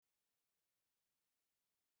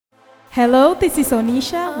Hello, this is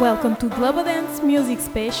Onisha. Welcome to Global Dance Music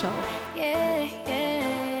Special. Yeah,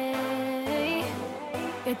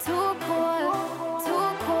 you're too cold,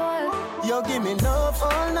 too cold. You give me love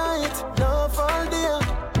all night, love all day.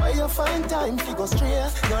 Why you find time to go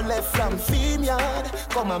straight? You left from Fame Yard,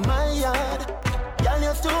 come on my yard. Girl,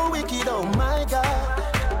 you're too wicked, oh my God.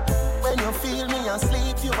 When you feel me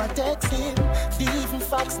asleep, you are texting. The even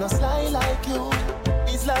facts no sly like you.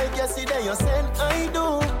 It's like yesterday you said I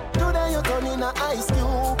do. Today you turn in a ice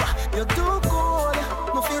cube. You're too cold.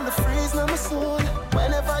 Me feel the freeze in my soul.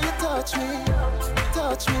 Whenever you touch me.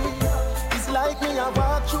 It's like me I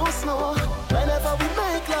walk through snow. Whenever we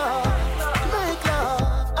make love.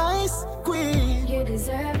 Ice queen. You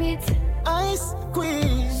deserve it. Ice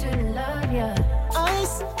queen. Shouldn't love ya.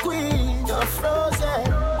 Ice queen. You're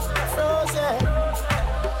frozen.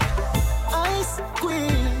 Ice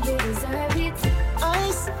queen. You deserve it.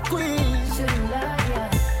 Ice queen. Shouldn't love ya.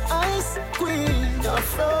 Ice queen. You're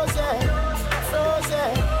frozen.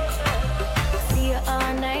 See you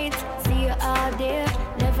all night, see you all day.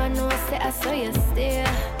 Never know, say I saw you stay.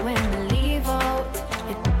 When we leave out,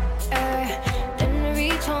 then we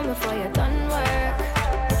reach home before you done work.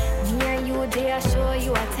 Me and you there, I show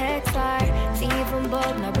you a text art. Even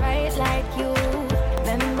bulb not bright like you.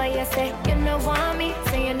 Remember you say you no want me,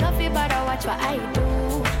 say you know feel better watch what I do.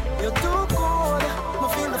 You're too cold, me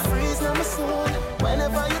feel the freeze in my soul.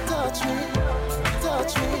 Whenever you touch me.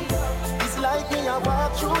 It's like me I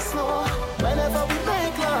walk through snow. Whenever we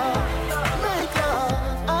make love.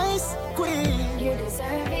 Ice queen. You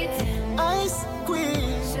deserve it. Ice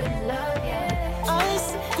queen. Should love ya.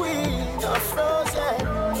 Ice queen. You're frozen.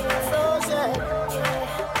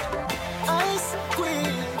 Ice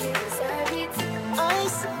queen. You deserve it.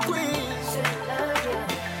 Ice queen. Should love ya.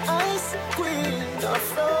 Ice queen. You're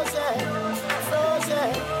frozen.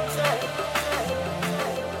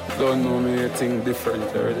 Don't know me, I think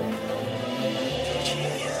different already.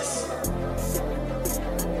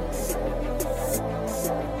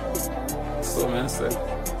 So man said,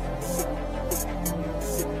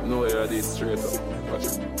 no you're this straight up. Watch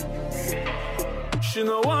it. She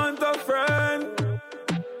no want a friend,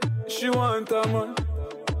 she want a man.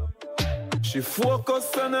 She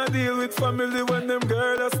focus on a deal with family when them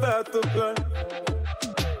girls start to plan.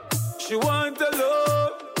 She want a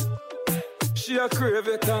love, she a crave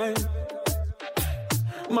a time.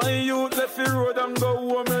 My youth left the road and go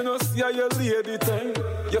home and no see your lady time.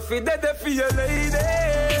 You feel dead for your lady.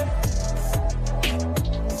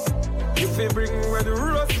 You feel bring red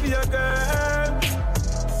rose for your girl.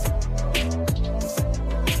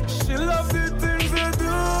 She love the things you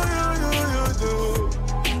do.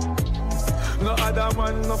 No other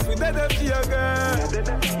man no feel dead for your girl.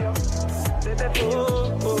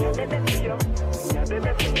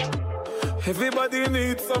 Everybody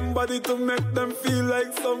needs somebody to make them feel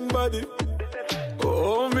like somebody.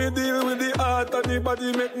 Oh, me deal with the heart and the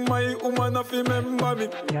body, make my woman of remember me.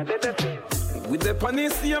 With the funny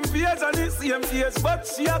same page and the same face, but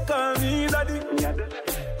she a call me daddy.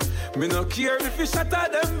 Me no care if you shatter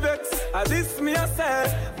them vex. At this me a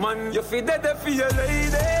say, man, you feel dead for your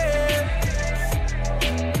lady.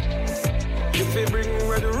 You feel bring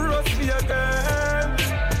red rose for your girl.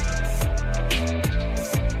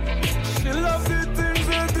 She love the things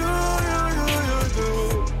you do.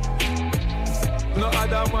 No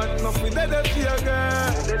other man, no feel dead for your girl.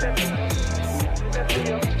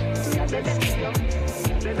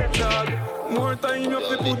 Dog, more time you have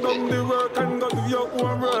to put on the work and go do your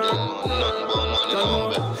own work.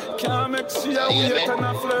 Can't make sure you wait and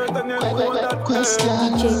a flirt and you know that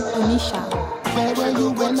DJ Onisha. Where were you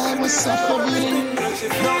when I was suffering?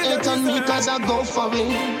 Don't hate on me cause I go for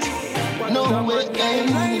it. No way, yeah.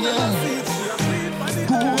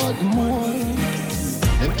 Good morning.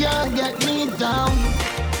 They can't get me down.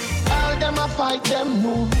 All them I fight them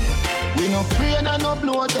no. We no pray and no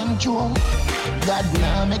blow them through. God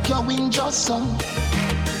now make you win just so.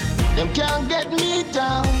 Them can't get me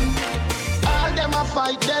down. All them I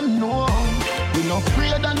fight them no. We no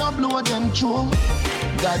pray and no blow them through.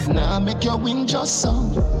 God now make you win just so.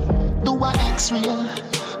 Do a X-ray.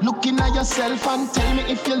 Looking at yourself and tell me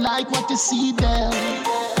if you like what you see there.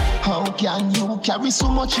 How can you carry so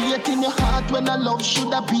much hate in your heart when a love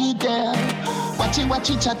should have be there? Watchy,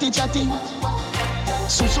 chatty.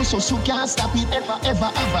 So can't stop it.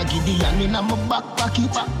 Ever Gideon in my back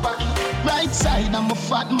pocket. Right side I'm a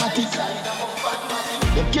fatmatic.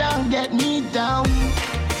 You can't get me down.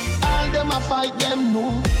 All them I fight them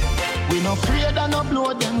no. We no afraid and no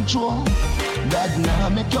blow them through. God now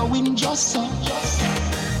make you win just so.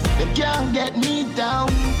 You can't get me down.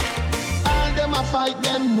 All them I fight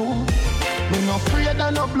them no. Me no afraid I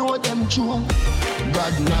no blow them through.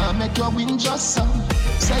 God nah make you win just so.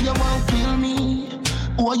 Say you won't kill me.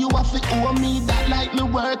 Or you have to owe me that like me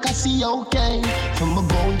work, I see okay. From a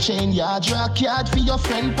gold chain, yeah, drag yard for your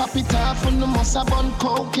friend, pop it off, and the must have on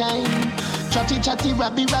cocaine. Chatty, chatty,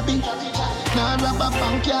 rabby, rabby. Nah, rubber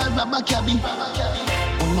bank, yeah, rubber cabby.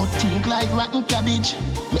 Oh, no think like rotten cabbage.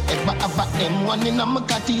 Me ever have a M1 in my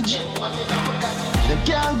cottage. They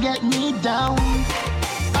can't get me down.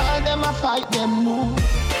 All them I fight them no.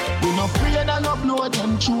 We no afraid I no blow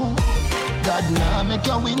them through. God nah make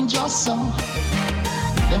you win just so.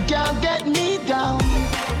 Them can't get me down.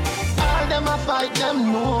 All them I fight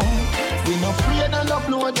them no. We no afraid I no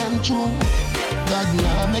blow them through. God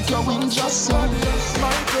nah make you win just so.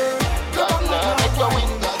 My girl, God nah make you win.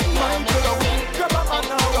 God nah make you win. Come on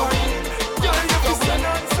now, win. Yeah, you can send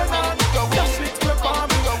on. That shit grip on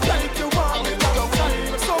me like you want me long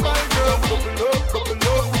time. So my girl, bubble up,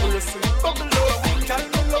 bubble up. Tell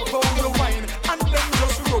me love how you wine, and then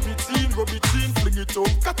just rub it in, fling it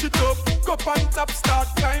up, catch it up, cup on top, start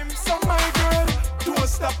time. So my girl, don't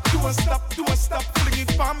stop, fling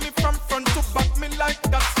it for me from front to back, me like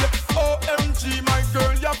that. Yeah. OMG, my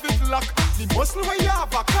girl, you have it locked. The muscle where you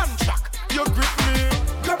have a contract, you grip me.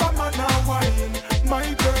 Grab a man and wine,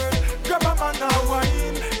 my girl. Grab a man and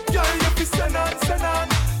wine, girl, you be send on.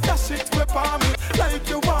 That shit whip on me like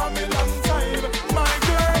you want me long time, my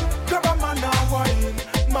girl. Grab a man and wine,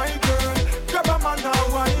 my girl. Grab a man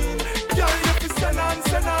and wine, girl, you be send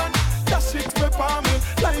on. That shit whip on me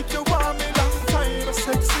like you want me long time.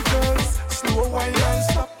 Sexy girls, slow wine and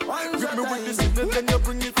stop. Grip me with the signal, then you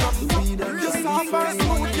bring it up. You soft and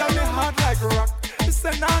smooth, girl, me hard like rock.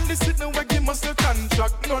 Send on the signal where give muscle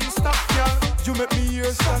contract non-stop, girl. You make me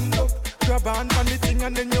ears stand up. Grab on the thing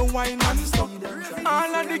and then you whine and stop.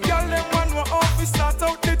 All of the girl them one more off. We start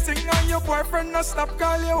out the thing and your boyfriend no stop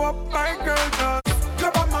call you up, my girl. Just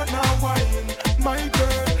grab a man and wine, my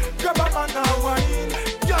girl. Grab a man and wine,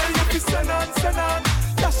 girl, you be send on.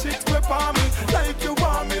 That shit whip on me like you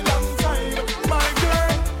want me long time, my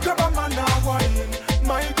girl. Grab a man and wine,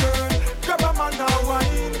 my girl. Grab a man and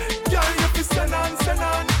wine, girl, you be send on.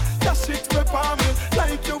 That shit whip on me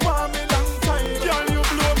like you want me long time. Girl, you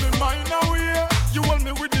blow me mind away. You hold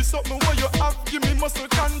me with this something what you have. Give me muscle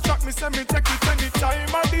contract, me say me take it any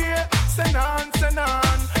time of day. Send on.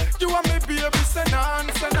 You want me baby, send on.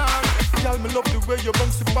 Girl, me love the way you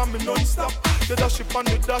bounce it on me non-stop. You dash it on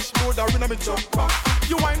the dashboard, I run on me jump back.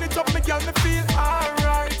 You wind it up, me girl, me feel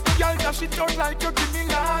alright. Girl, dash it out like you give me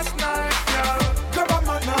last night, girl. Grab a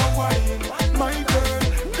man and wine, my girl.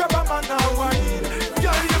 Grab a man and wine,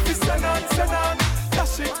 girl, you be send on. That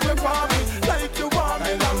shit we want me like you want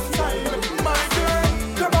me long time, my girl.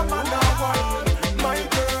 Grab a man and wine, my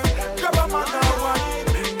girl. Grab a man and wine,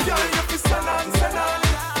 girl, you be send on.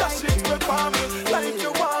 That shit we want me like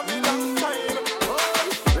you want me long time.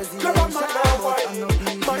 Grab a man and wine,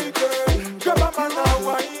 my girl. Grab a man and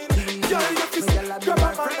wine, girl, you be grab a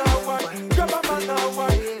man and wine, grab a man and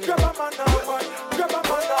wine, grab a man and wine, grab a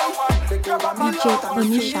man and wine, grab a man and wine.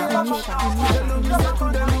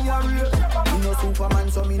 Me no Superman,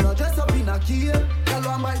 so me no dress up in a cape. Girl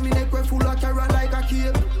want bite me neck we full of carrot like a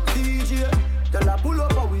cape. DJ, girl a pull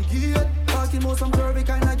up a we gate. Talking about some curvy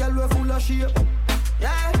kind of girl we full of shape.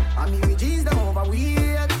 Yeah, and me with jeans them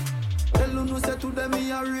overweight. Tell them no say to them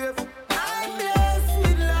me a rape. I'm blessed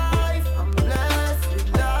with life, I'm blessed with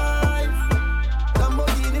life.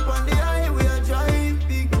 Lamborghini on the highway I drive,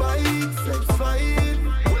 big bike, sex five.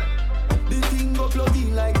 The thing go plug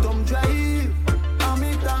in like thumb drive. And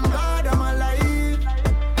me thank God I'm alive.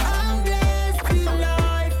 I'm blessed with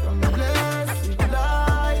life, I'm blessed with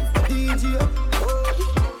life. DJ,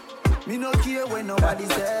 oh, me no care when nobody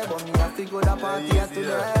say, but me have to go to party at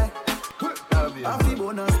today. I feel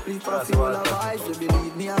bonus, split for the whole of vibes. You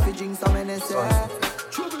believe me, I feel drink some NSA.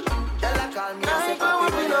 Tell her call me, I say papi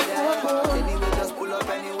when you're there. Anyway, just pull up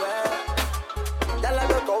anywhere. Tell her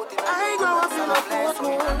look out in the I go up in a place, so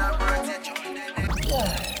we gonna protect you.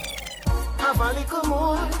 Have a little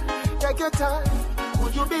more, take your time.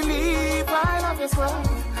 Would you believe I love you well?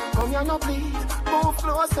 Come here now please, move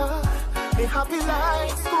closer. The happy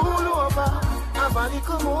life, school over. Have a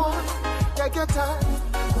little more, take your time.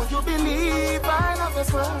 Would you believe I love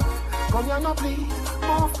you well? Come here now please,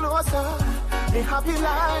 move closer. The happy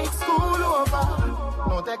life, school over.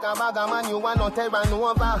 No take a bag of man, you want no terror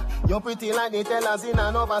over. You're pretty like the tellers in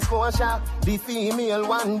Nova Scotia. The female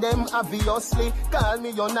one, them obviously. Call me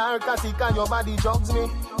your narcotic and your body drugs me.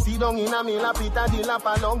 See down in a me lap, it a the lap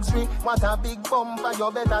of luxury. What a big bumper,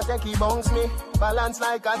 you better take it bounce me. Balance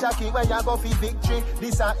like a jockey where you go for victory.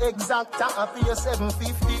 This a exact for your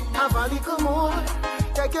 750. Have a little more,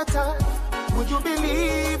 take your time. Would you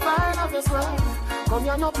believe I love you so? Come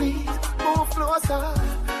here now please, move closer.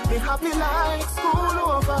 Be happy like school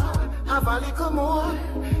over. Have a little more,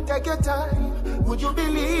 take your time. Would you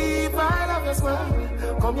believe I love you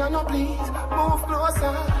so? Come here now please, move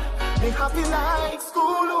closer. Be happy like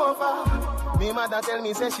school over. Me mother tell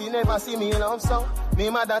me say she never see me love so. Me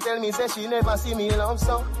mother tell me say she never see me love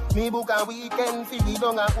so. Me book a weekend fi the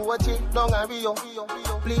down a Ochi, down a Rio.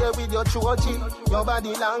 Play with your chochi. Your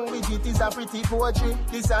body language it is a pretty poetry.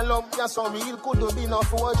 This a love ya so real could be no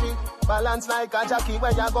forgery. Balance like a jockey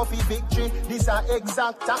where you go fi victory. This a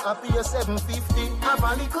exact a pay 750. Have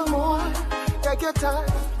a little more, take your time.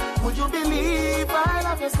 Would you believe I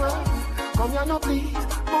love you so? Come here now please,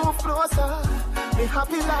 move closer. Be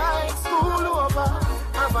happy like school over.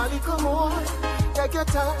 Have a little more, take your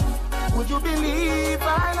time. Would you believe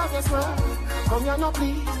I love you so? Come here now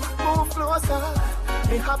please, move closer.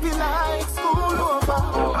 Be happy like school over.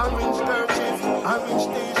 Orange kerchief, orange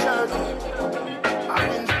t-shirt,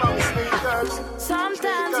 orange pump sneakers.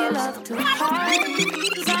 Sometimes you love too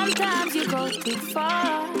hard, sometimes you go too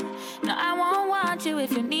far. No, I won't want you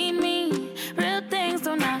if you need me. Real things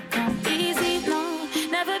do not come easy, no.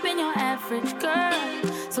 Never been your average girl.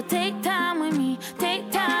 So take time with me,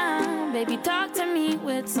 take time. Baby, talk to me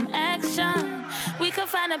with some action. We could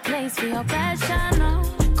find a place for your passion, no.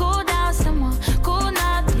 Cool down some more, cool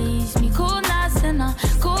now, please me. Cool now, sinner,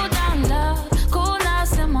 cool down, love. Cool now,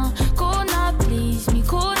 some more, cool now, please me.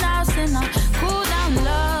 Cool now, sinner, cool down,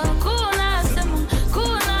 love. Cool now, some more,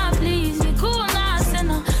 cool now, please me. Cool now,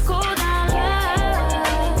 sinner, cool down, love.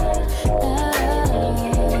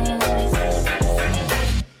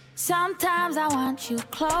 Sometimes I want you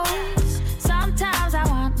close, sometimes I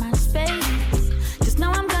want my space. Just know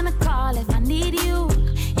I'm gonna call if I need you.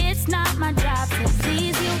 It's not my job to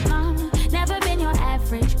please you, no. Never been your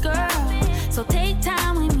average girl. So take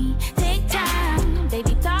time with me, take time.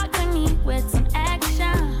 Baby, talk to me with some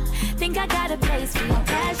action. Think I got a place for your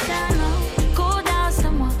passion, no. Cool down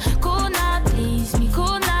some more, cool now, please me.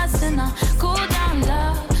 Cool now, sinner, cool down,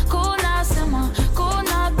 love. Cool now some more, cool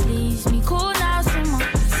now, please me. Cool now some more,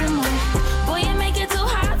 some more. Boy, you make it too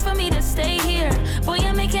hard for me to stay here. Boy,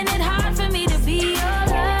 you're making it hard for me to be your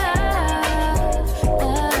love.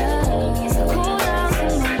 So cool down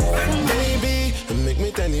some more, some more. Baby, make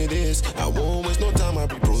me tell you this. I won't waste no time, I'll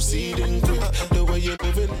be proceeding quick. The way you're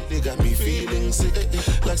moving, they got me feeling sick.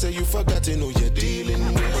 Like say you forgot to know you're dealing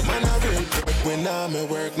with. Man, I real quick when I'm at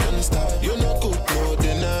work non-stop. You no cook no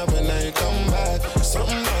dinner when I come back.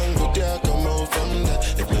 Something wrong with you, come out from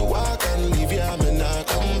that. If me walk and leave you, I may not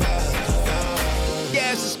come back.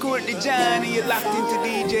 Yes, it's Courtney John, and you're locked into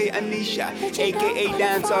DJ Anisha, aka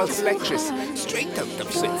Dancehall Selectress, straight out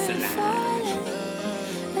of Switzerland.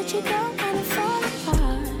 But you don't wanna fall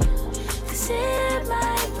apart. 'Cause it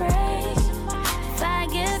might break if I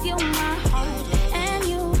give you my heart and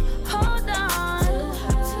you hold on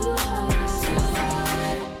too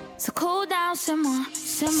hard. So cool down some more,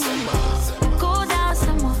 some more. Cool down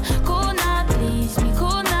some more, cool now, please me.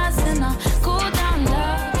 Cool now, sinner, cool down,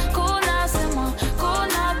 love. Cool now some more, cool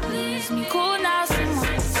now, please me. Cool now some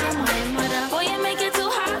more, some more. Boy, you make it too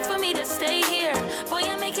hard for me to stay here. Boy,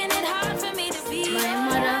 you're making it hard for me to be my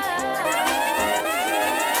mother.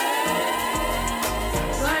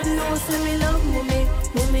 God knows that me love mommy,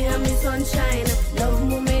 mommy and me sunshine. Love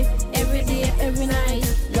mommy every day, every night.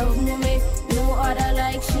 Love mommy, no other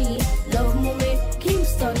like she. Love mommy,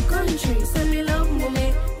 Kingston country. So me love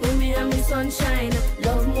mommy, mommy and me sunshine.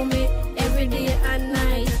 Love mommy every day and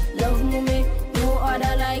night. Love mommy, no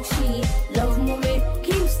other like she. Love mommy,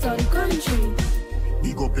 Kingston country.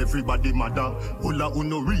 Big up everybody mother. Ola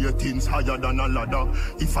uno ratings higher than a ladder.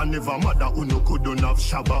 If I never mother, uno couldn't have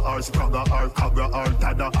Shabba or Spraga or Kaga or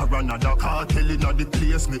Tada or another. Cartel inna the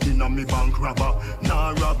place, me inna me bank robber.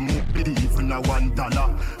 Nah rob me, even a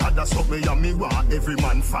 $1. Other something ya me want every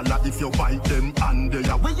man follow. If you bite them and they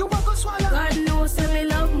are where you want to swallow. God knows that me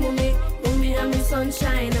love mommy, mommy and me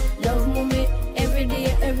sunshine. Love mommy every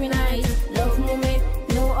day, every night. Love mommy,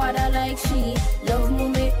 no other like she. Love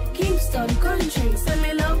mommy, Kingston country. So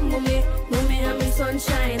me love mommy, mommy and me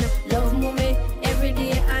sunshine. Love mommy every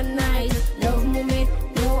day and night. Love mommy,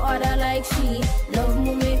 no other like she. Love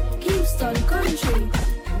mommy, Kingston country.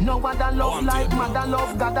 No other love like mother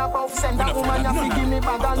love. God above send a woman ya fi give me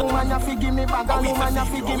bag. A woman ya fi give me bag. A woman ya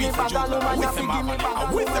fi give me bag. A woman ya fi give me bag. A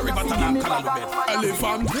woman ya fi give me bag.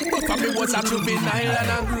 Elephant, but me was a juvenile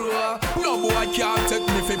and a grower. No boy can't take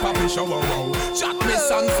me fi papi shower. Wow, shot me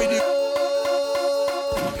song for the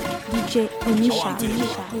DJ Anisha.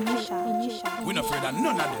 We not afraid of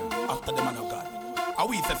none of them after the man of God. I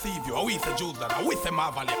with the Seaview, I with the Judeland, I with the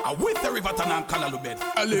Marvalley, I with the Riverton and Calalubed.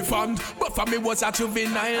 Elephant, but for me was a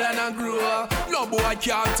juvenile and I grew up. No boy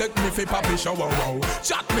can't take me for papi show, wow.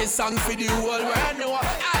 Chat me song for the whole world, no.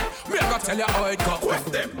 Me I gotta tell you how it go.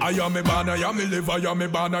 Quest them. I am me born, I am me live, I am me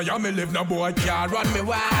born, I am me live. No boy can't run me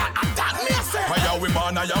where. Attack me, I say. I am we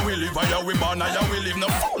born, I am we live, I am we born, I am we live. No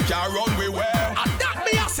fool can't run me where. Attack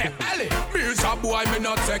me, I say. Ellie, me is a boy, me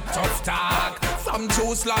not take tough talk. From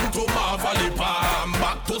Jerusalem to Marvalley Palm,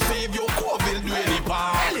 back to save you, COVID do any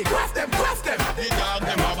part. Ellie, quest them. The dog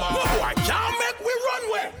them about. No boy can't make we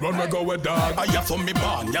run where. Run we go with dog. I have some me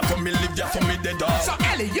born, yeah some me live, yeah some me dead dog. So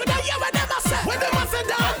Ellie, you know hear what them a say. When them a say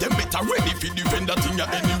dog, them better ready for defend that thing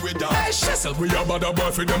anyway dog. Hey Shessel, we a bad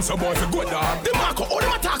boy for them, so boy for good dog. The Marco, all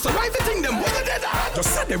them attacks, so right the thing them, what you dead dog. Just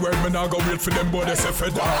say the word, me now go wait for them boy, they say for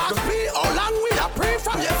dog. Ask me how long we a pray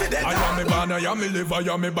from yesterday dog. I am me born, I am me live, I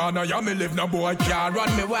am me born, I am me live. No boy can't run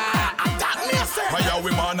me where. Attack me, I say. I am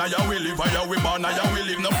we born, I am we live, I am we born, I am we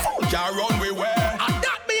live. No fool can't run me where.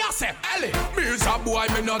 Attack me, I say. Ellie, me is a boy,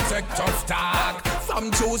 me not take tough talk. From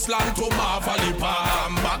Jerusalem to Marvalley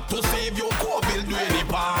Palm, back to save you, COVID do any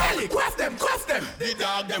part. Ellie, quest them. The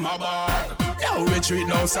dog them a bark. No retreat,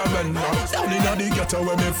 no surrender. Down in the ghetto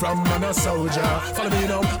where me from, man a soldier. Follow me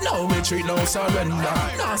now, no retreat, no surrender.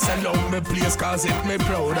 Now sell out me place cause it me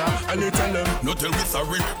prouder. And you tell them, no tell we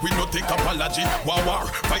sorry, we no take apology. War,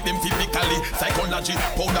 fight them physically, psychology.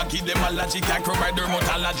 Powder give them allergy, can't provide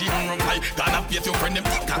dermatology. Gonna face your friend them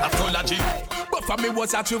think astrology. But for me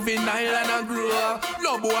was a juvenile and I grew up.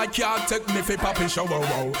 No boy can't take me for papi show,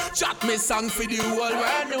 wow. Chat me song for the whole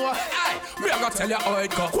world, no. Hey, me I gotta tell you how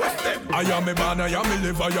it go. I am me born, I am me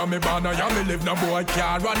live, I am me born, I am me live. No boy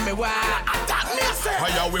can't run me where. Attack me, I say. I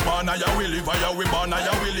am we born, I am we live, I am we born, I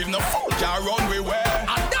am we live. No fool can't run me where.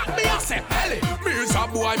 Attack me, I say. Ellie, me is a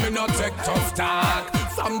boy, me not take tough talk.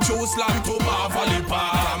 From Jerusalem to Marvalley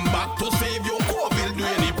Palm, back to save you, COVID do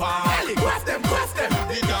any part. Ellie, quest them.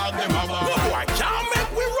 The dog them have a. No boy can't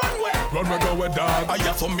make we run where. Run we go with dog. I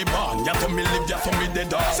have some me born, yeah some me live, yeah some me dead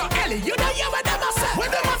dog. So Ellie, you know hear what them a say.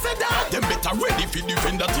 When them a say dog, them better ready for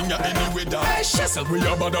defend that thing anyway dog. Hey Shessel, we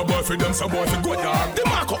a bad boy for them, so boy for good dog. The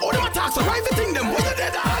Marco, all them attacks, so right the thing them, what you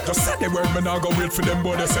dead dog. Just say the word, me now go wait for them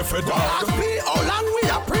boy, they say for dog. Ask me how long we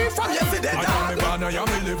a pray from yesterday dog. I am me born, I am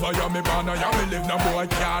me live, I am me born, I am me live. No boy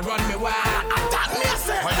can't run me where. Attack me, I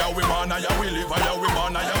say. I am we born, I am we live, I am we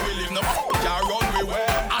born, I am we live. No fool can't run me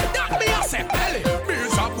where. Attack me, I say. Ellie, me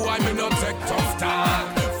is a boy, me not take tough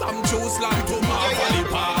talk. From Jerusalem to Marvalley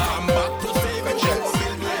Palm, back to save it, just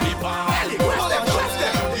build any palm. Ellie, quest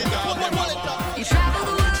them. You travel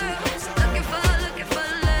the world, looking for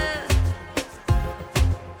love,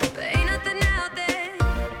 but ain't nothing out there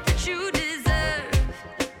that you deserve.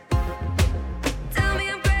 Tell me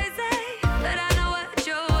I'm crazy, but I know what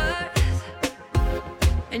you're worth,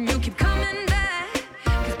 and you keep coming back,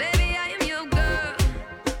 'cause baby I am your girl.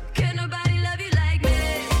 Can nobody love you like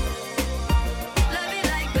me? Love you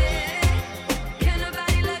like me? Can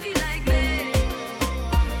nobody love you like me?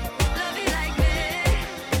 Love you like me?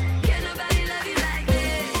 Can nobody love you like me?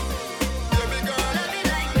 Love you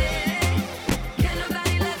like me? Can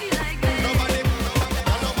nobody love you like me?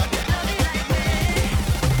 Love you like me? Can nobody love you like me?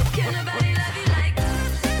 Can nobody love you like me?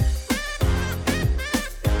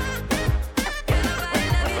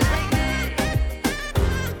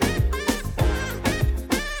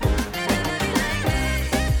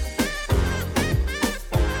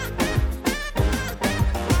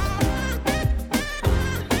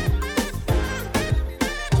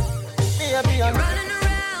 Baby, You're running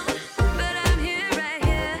around, but I'm here, right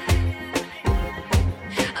here.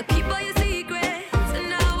 I'll keep all your secrets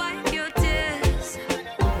and I'll wipe your tears.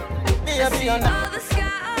 See all the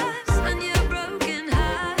scars on your broken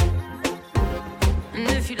heart, and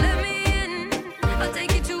if you let me in, I'll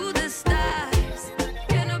take you to the stars.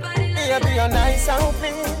 Can nobody love you Baby, you're nice and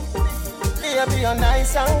clean. Baby, you're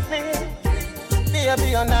nice and clean. Baby,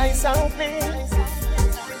 you're nice and clean.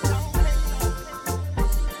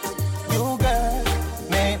 You girl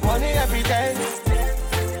make money every day.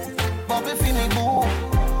 Bobby feeling boo.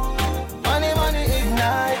 Money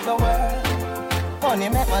ignite the world. Money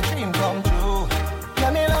make my dream come true.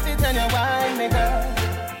 Let me love it and you wine me girl.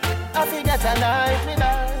 I forget a night with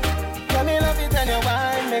her. Let me love it and you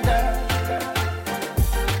wine me girl.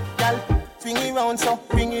 Girl, swing it round so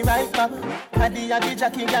bring it right back. Addy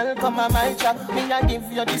Jackie girl come on my track. Me a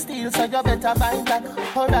give you the steel so you better buy back.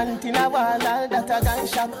 Current in a wall all that a gun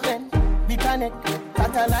shop. Then we connect,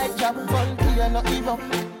 cut a light drop. Full clear no evil,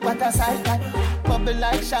 what a sight that. Bubble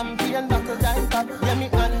like champagne, buckle dime pop. Yeah me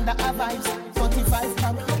under a vibes, 45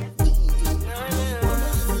 pop.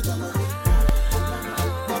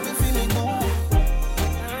 Bubble feeling good.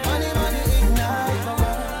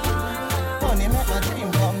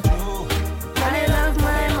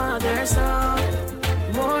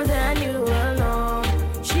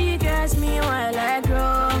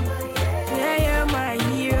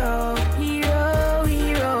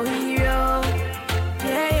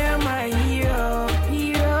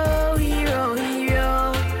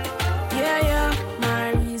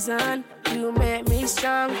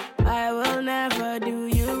 strong. I will never do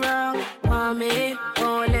you wrong. Mommy,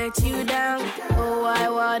 won't let you down. Oh, I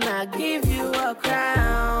wanna give you a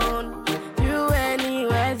crown. Through any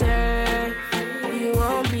weather, you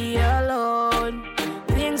won't be alone.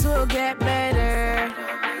 Things will get better.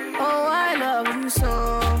 Oh, I love you so.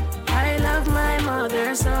 I love my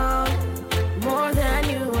mother so. More than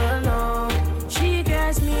you will know. She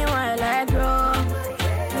guides me while I grow.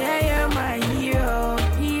 Yeah, you're my hero.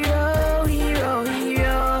 Hero, hero,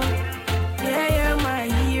 hero. Yeah, you're my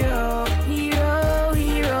hero. Hero,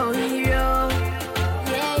 hero, hero.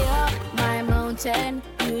 Yeah, you're my mountain.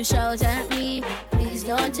 You shout at me. Please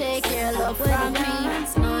don't take your love from me.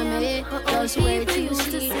 Mommy, just wait till you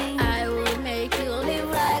see. I will make you live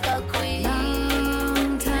like a queen.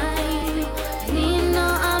 Long time. You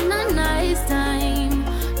know I'm not nice time.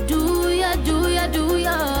 Do ya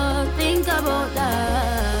think about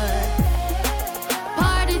that.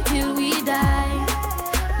 Party till we die.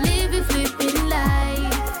 Live a flipping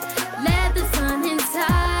life. Let the sun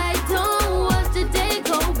inside. Don't watch the day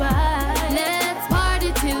go by. Let's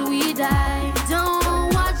party till we die.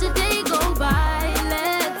 Don't watch the day go by.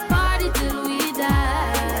 Let's party till we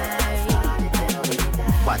die.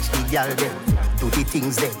 Watch the girl there, do the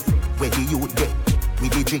things there. Where the youth there,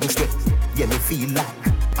 with the drinks there. Yeah, me feel like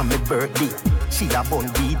I'm my birthday. She a bun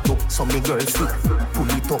beat up, so me girl stick. Pull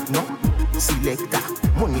it up now, selector.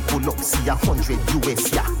 Money pull up, see 100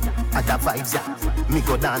 US, yeah. Other vibes, yeah. Me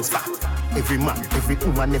go dance for every man, every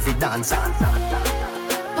woman, every dancer.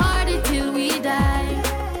 Party till we die.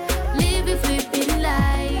 Live a flipping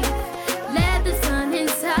life. Let the sun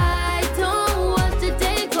inside. Don't watch the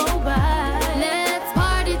day go by. Let's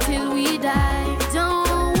party till we die.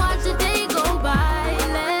 Don't watch the day go by.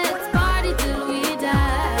 Let's party till we die.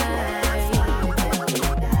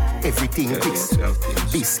 Everything crisp,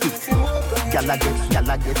 biscuit. Gala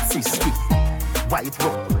get frisky. White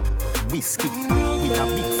rum, whiskey. With a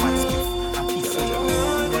big fat spit. A piece of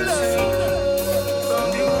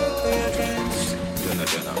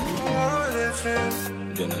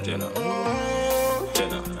Jenna.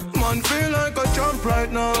 Man feel like a champ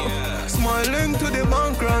right now. Yeah. Smiling to the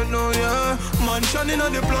bank right now, yeah. Man shining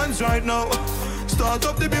on the plans right now. Start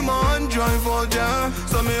up to be my hand drive out, yeah.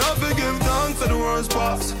 So me have to give thanks to the world's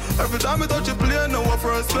pass. Every time I touch a plane, no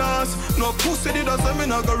first class. No pussy did us, me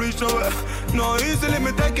not go reach nowhere. No easily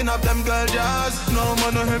me taking up them girl jazz. No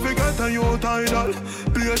man no heavy get a you tidal.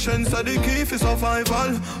 Patience are the key for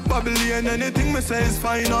survival. Babylon anything me say is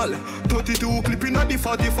final. 32 clipping at the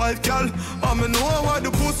 45 cal. I me know why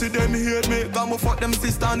the pussy them hate me. Got me fuck them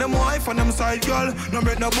sister and them wife and them side girl. No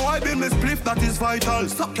make no boy build me spliff, that is vital.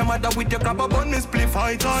 Suck your mother with your grab a bun, me spliff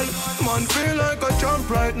vital. Man feel like a champ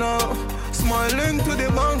right now. Smiling to the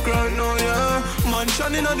bank right now, yeah. Man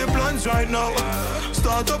shining on the plans right now.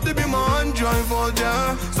 Start up to be my hand drive out,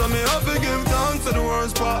 yeah. So me have to give thanks to the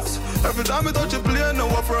world's pass. Every time I touch a plane, no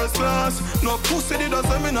first class. No pussy did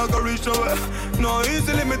us, me not go reach nowhere. No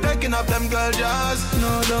easily me taking up them girl jazz.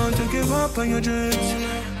 No, don't you give up on your dreams.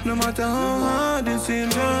 No matter how hard it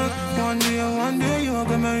seems, yeah. One day you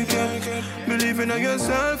gonna make it. Believe in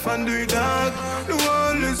yourself and do that. The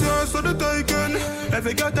world is yours for the taking.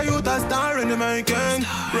 Every get a youth a star in the making.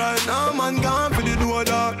 Right now man gone for the door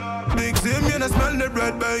that. Big Zim, you smell the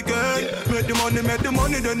bread bacon. Make the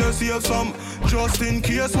money, then you save some. Just in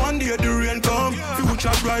case one day the rain come.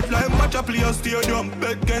 Future bright like match a play a stadium.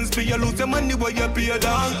 Bet against me, you lose the money where you pay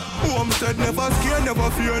down. Home said never scare, never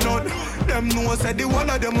fear none. Them know said the one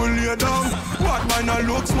of them will lay down. What man a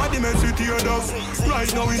looks, man, the mess with tear dogs.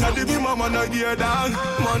 Right now in a the beam, man a gear down.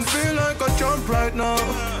 Man feel like a champ right now.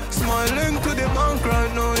 Smiling to the bank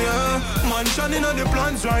right now, yeah. Man shining on the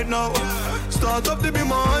plans right now. Start up to be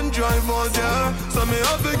my hand drive out, yeah. So me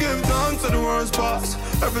have to give thanks to the world's pass.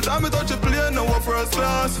 Every time I touch a plane, no first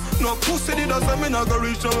class. No pussy did us, me not go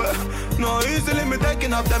reach nowhere. No easily me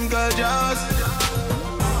taking up them girl jazz.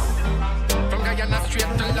 From Guyana straight to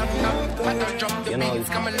London, I don't drop the beats,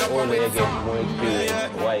 come along with some.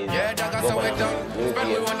 Yeah, that's how it done. Spend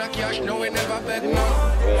we wanna cash, no we never bet no.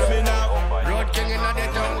 Road king in the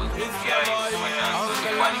town.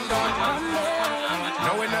 Uncle London.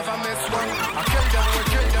 No we never miss one. I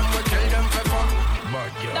kill them for fun.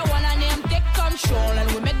 The one I name take control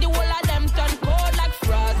and we make the whole of them turn cold like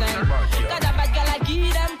frozen. Got a bad girl I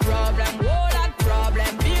give them problem, whole that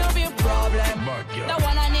problem, big problem. The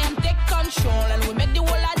one I name take control and we make the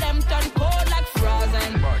whole of them turn cold like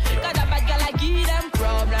frozen. Got a bad girl I give them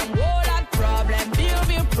problem, whole that problem,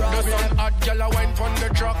 big problem. The sun hot girl I wine from the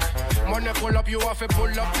truck. Money pull up, you have to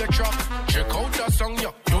pull up the truck. Check out the song,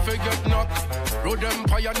 yeah, you forget knock. Blood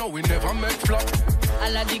empire, no, we never make flop.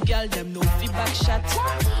 All of the girl, them no feedback shot.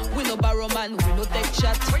 We no borrow man, we no take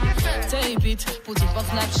shot. Tape it, put it on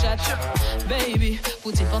Snapchat. Baby,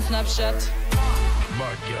 put it on Snapchat.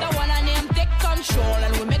 The one I name take control,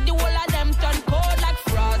 and we make the whole of them turn cold like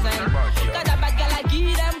frozen. Cause a bad girl I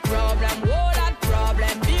give them problem, whole that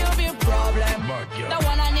problem, big problem. The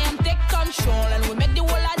one I name take control, and we make the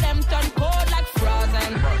whole of them turn cold like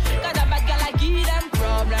frozen. Cause a bad girl I give them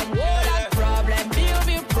problem, whole that problem,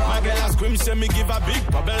 big problem. My girl a scream, say me give a big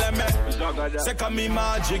problem, eh. Second me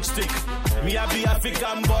magic stick. Me a be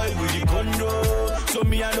African boy with the condo, so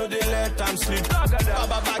me I know they let them sleep.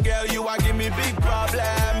 Baba girl, you a give me big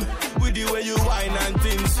problem with the way you whine and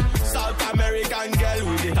things. South American girl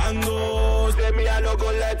with the tango, say me I no go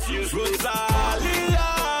let you sleep.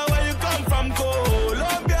 Rosalia, where you come from,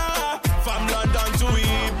 Colombia? From London to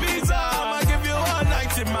Ibiza, I'ma give you one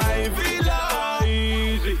night in my villa.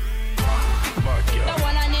 Easy. The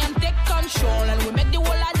one I name take control, and we make the whole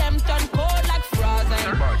of them turn cold like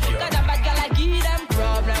frozen. Cause a bad girl I give them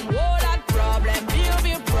problem, whole that problem,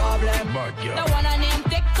 big problem. The one I name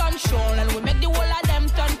take control, and we make the whole of them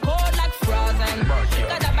turn cold like frozen.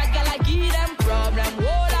 Cause a bad girl I give them problem,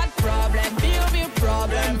 whole that problem, big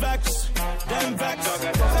problem. Them vex,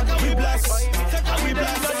 we bless, we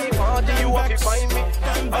bless. Party, you have to find me.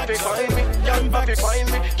 Have to find me. Have to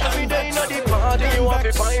find me. Tell me they not the party, you have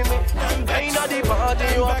to find me. They not the party,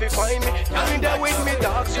 you have to find me. Tell me they with me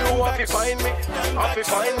dogs, you have to find me. Have to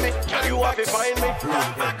find me. You have to find me.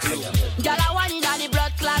 Girl, I want in the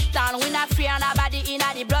blood clot town. We not fear nobody in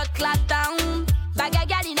the blood clot town. Bag a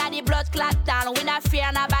girl in the blood clot town. We not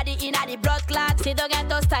fear nobody in the blood clot. Si tu get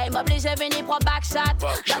those time, obligé venir pour back shot.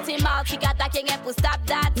 Dirty mouth, qui attaque pour stop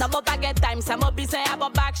that. Non, mon pas get time, ça m'oblige à pour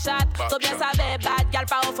back shot. So bien savez, bad girl,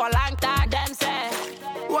 pas au for long tag. Them say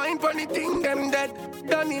wine funny thing, them dead.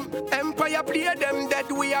 Done him. Empire play them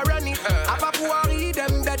dead. We are running. Abba Pouari,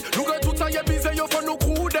 them dead. Look at tout ça, y'a busy, yo for no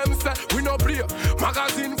crew, them say. We no play.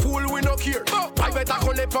 Magazine full, we no care. I better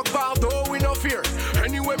call l'époque Bardo, we no fear.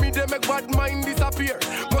 Anyway, me they make bad mind disappear.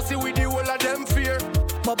 Must see with the whole of them fear.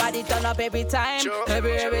 my body turn up every time,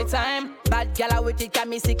 every time. Bad gal with it, got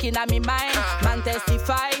me sick in me mind. Man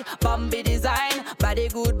testify, Bambi design. Body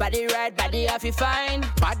good, body right, body have you fine.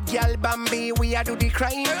 Bad gal Bambi, we a do the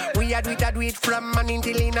crime. We a do it from morning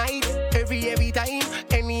till the night. Every time,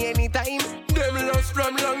 anytime. Them lost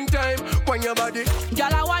from long time. When your body,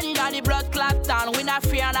 gal I want inna the blood clot town. We not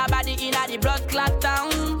fear nobody inna the blood clot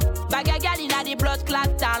town. Bag a gal inna the blood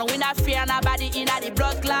clot town. We not fear nobody inna the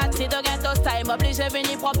blood clot. Si tu get those time, oblige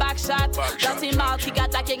venir pour back shot. Dirty mouth, qui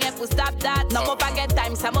attaque and pour stop that. Non mon pas get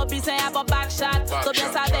time, ça m'oblige à pour back shot. So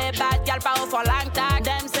bien savez, bad gal pas for long tag.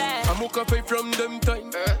 Them say I'm okay from them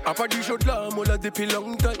time. Après du jour de l'âme, on l'a depuis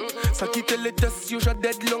long time. Ça quitte les tests, you shot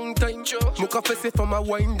dead long time. Mon café c'est for my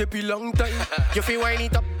wine depuis long time. You feel wine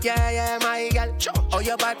it up, yeah, my gal. Oh,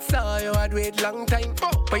 your bad saw, you had wait long time.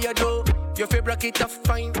 But you do, you feel break it up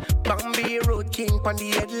fine. Bambi Road King on the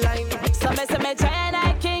headline. So me try and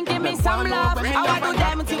I king, give me some love. I want to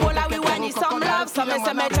them to all we want is some love. So me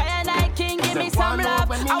try and I king, give me some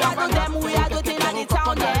love. I want to them we are good in the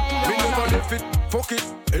town, yeah. Me never left it, fuck it,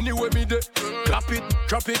 anyway me dey. Clap it,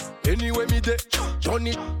 drop it, anyway me dey. Turn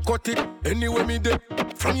it, cut it, anyway me dey.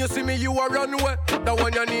 From you see me, you a run away, the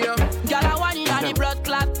one you near. Girl, I want in the blood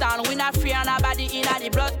clot town. We not fear nobody in the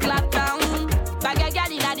blood clot town. Bag a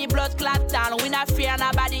girl in the blood clot town. We not fear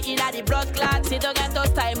nobody in the blood clot. Si tu get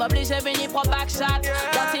those time, oblige venir pour back shot.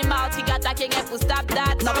 Dirty mouth, qui attaque and pour stop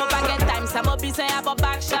that. Non mon pas get time, ça m'oblige à pour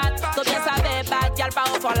back shot. So bien savez, bad girl pas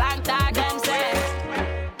for long tag. Them say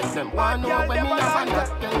them one know when me have a nut.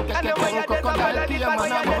 When crocodile kill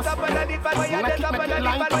man a bus. Make it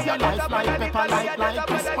line to your life like pepper like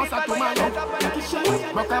Christmas at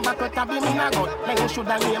tomorrow. Rock a back with a beam in a gun. Then you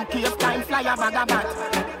shoulda name cave time fly a bag a bat.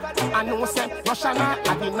 I know say Russian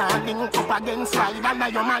I be not link up against Ride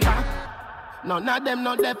and your mother. None of them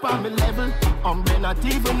not there on me level. Not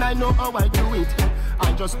even I know how I do it.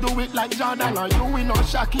 I just do it like Jordan or you, we know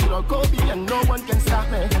Shaquille or Kobe, and no one can stop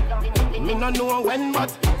me. Me no know when,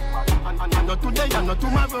 but I know today, I know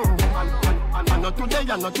tomorrow. I know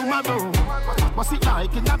today, I know tomorrow. But see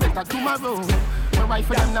like it a better tomorrow. My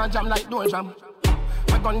rifle them now jam like door jam.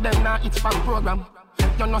 My gun them now it's fan program.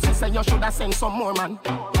 You know say you shoulda send some more man.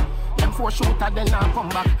 Them 4 shooter then now come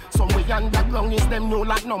back. Somewhere underground is them new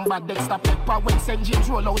like number. Dexter Pepper when St. James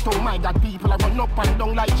roll out. Oh my God, people are run up and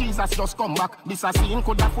down like Jesus just come back. This a scene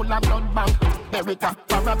coulda full of blood bank. Erica,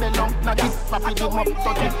 Parabellum, Nagis, Papi them up,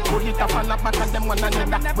 touch it. Pull it up and back and them one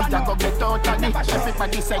another. We a go get out of it.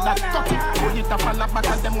 Everybody say that, touch it. Pull it up and back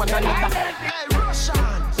and them one another. Hey,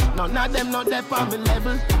 Russians! None of them not there on me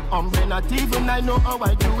level. Not even I know how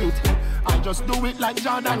I do it. I just do it like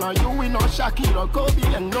Jordan or you, we know Shaquille or Kobe,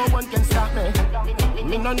 and no one can stop me.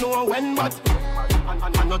 Me no know when, but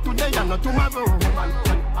I know today, I know tomorrow.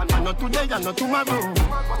 I know today, I know tomorrow.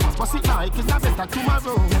 What's it like? Is that better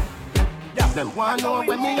tomorrow? Them want know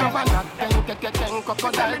when me have a knock. Ten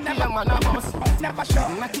crocodile, tear man a bus. Never sure.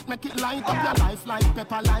 Make it light up your life like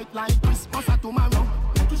pepper light like Christmas or tomorrow.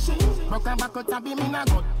 Broke a back out a beam in a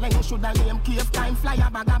gut. Like you shoulda name cave time fly a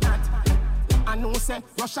bag of bat. I know say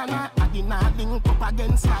Russian I did not link up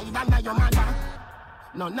against slide under your mother.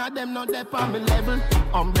 None of them not there on me level.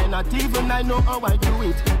 Not even I know how I do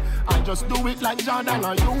it. I just do it like Jordan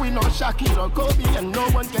or you, we know Shaquille or Kobe, and no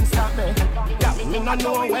one can stop me. Me no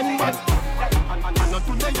know when, but I know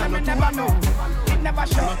today, I know tomorrow. Never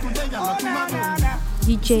sure. I know today, I know tomorrow.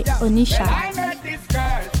 DJ Onisha. I met this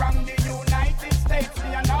girl from the United States.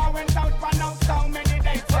 Me and I went out for now so many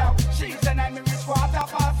days. So she's an enemy rich water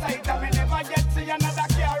past sight. And me never yet see another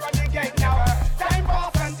car on the gate now. Time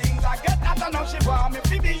pass and things I get that I know she want me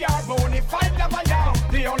to be your bonafide lover, yeah.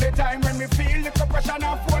 The only time when me feel the pressure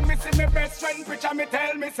on phone, me see me best friend picture, me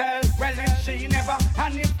tell myself, well if she never,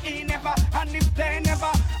 and if he never, and if they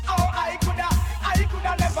never, oh I coulda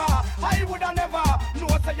never, I woulda never. No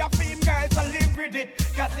say your fame girls to live with it.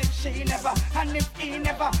 Cause if she never, and if he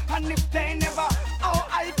never, and if they never, oh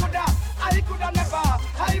I coulda never,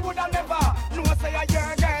 I woulda never. No say your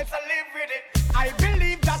girls to live with it. I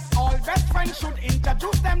believe that all best friends should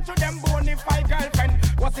introduce them to them bonafide girlfriend.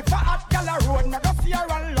 What if a hot gal a road, me go see her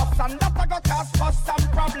and lost, and that a go cause for some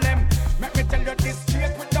problem. Make me tell you this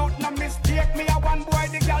straight without no mistake. Me a one boy,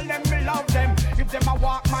 the gal them me love them. If them a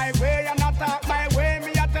walk my way and a talk my way,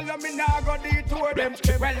 me a tell you me nah go detour them.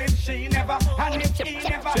 Well if she never, and if he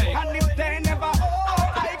never, and if they never,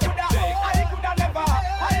 oh I coulda never,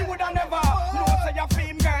 I woulda never. No say your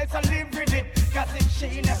fame girls to live with it. Cause if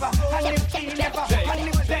she never, and if he never, and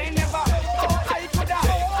if they never, oh I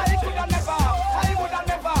coulda never, I woulda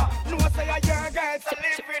never. No say your girls to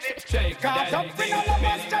live with it. Cause up in all of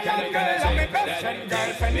us giant girl, and my best friend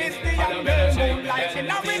girlfriend is the young girl. Moonlight in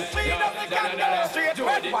a ring, feed up the candle. Straight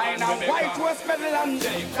red wine and white rose pedal and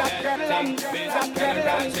that girl and that girl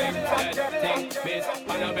and that girl and miss,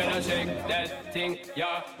 and I better shake that thing,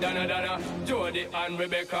 yeah, Donna, Jody and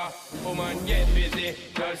Rebecca. Woman, get busy,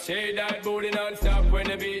 just shake that booty non-stop when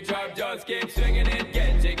the beat drop. Just keep swinging it,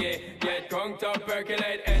 get jiggy, get conked up,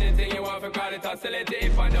 percolate anything you want for call it hostility.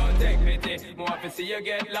 If I don't take pity, more to see you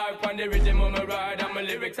get live on the rhythm of my ride, and my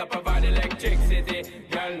lyrics up provide electricity.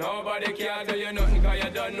 Girl, nobody can do you nothing cause you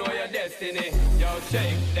don't know your destiny. Yo,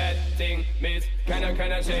 shake that thing, miss, can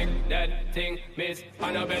I shake that thing, miss,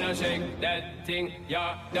 and I better shake that thing,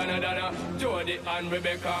 yeah, Donna, Jody and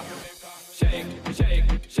Rebecca. Shake, shake,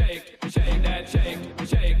 shake, shake that, shake,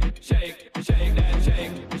 shake, shake, shake that,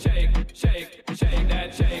 shake, shake, shake, shake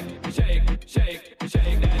that, shake, shake, shake,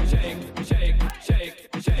 shake that, shake, shake, shake,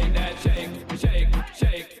 shake that, shake, shake,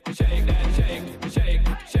 shake, shake that, shake, shake,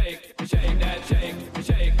 shake, shake that, shake,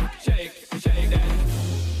 shake, shake, shake that.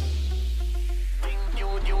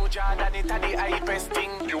 New Jordan it a the hypest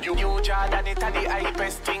thing. New Jordan it a the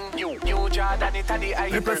hypest thing. New Jordan it a the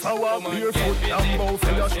hypest. Me prefer walk barefoot and bow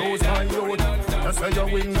for your shoes, my youth. That's why you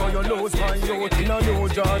win or you lose, my youth. In a New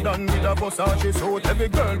Jordan with a Versace suit. Every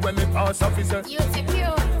girl when me pass off is a Beauty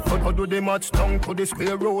pure. How do they match tongue to the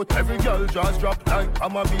square root? Every girl just drop like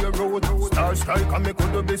I'm a beer road. Star strike and me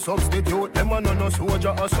could be substitute. Them a no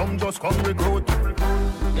soldier or some just come recruit.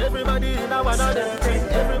 Everybody in a one of them.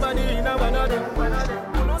 Everybody in a one of them.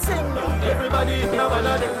 Everybody in a one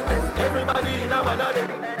of them. Everybody in a one of them.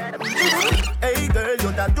 Hey girl,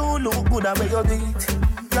 you that do look good at where you do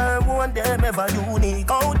it. Girl, want them ever unique.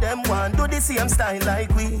 How them want do the same style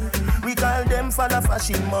like we. We call them follow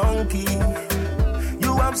fashion monkey.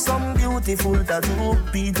 You have some beautiful tattoo,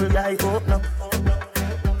 people I hope now.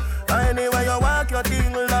 Anyway you walk your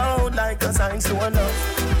thing loud like a sign to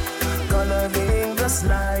love. Coloring this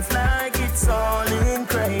life like it's all in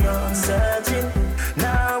crayon. Searching,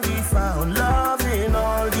 now we found love in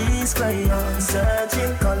all these crayons.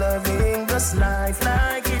 Searching, coloring this life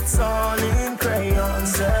like it's all in crayon.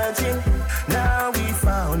 Searching, now we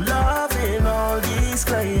found love in all these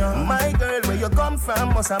crayons. My girl, where you come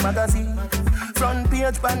from, must a magazine. Front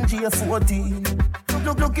page, Pangea 14.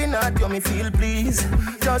 Looking at you, me feel please.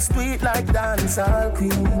 Just do it like dancehall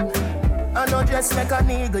queen. I know just make a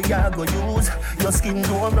nigga ya go use. Your skin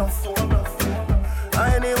no rough.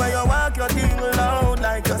 Anyway you walk your thing loud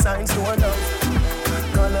like a sign to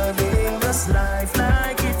love. Coloring this life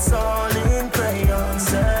like it's all in crayon.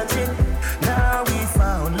 Searching, now we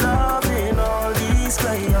found love in all these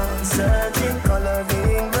crayons. Searching,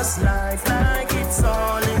 coloring this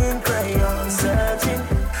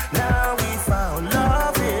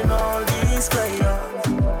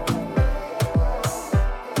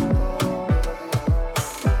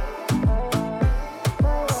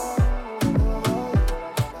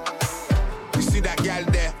gal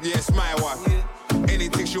there, yes, my one.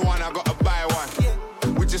 Anything she want, I gotta buy one.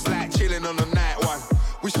 We just like chilling on the night one.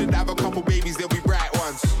 We should have a couple babies, they'll be bright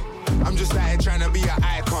ones. I'm just like trying to be an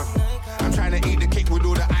icon. I'm trying to eat the cake with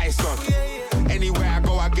all the ice on. Anywhere I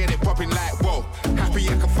go, I get it popping like whoa. Happy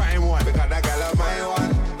I can find one. Because that gal of my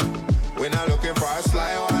one. We're not looking for a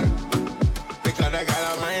sly one. Because that gal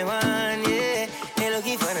of my one, yeah. They're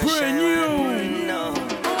looking for the shy one. No.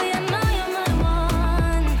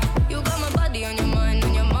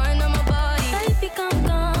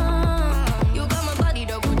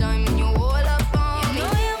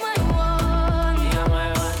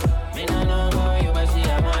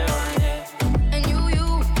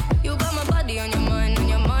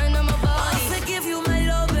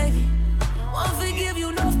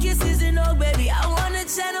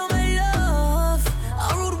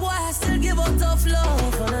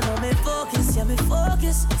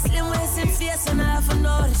 Slim waist and fierce and I have a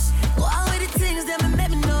notice. Go on with the things that make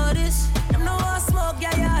me notice. Them no one smoke,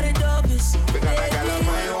 yeah, yeah, the dopest. Because I got a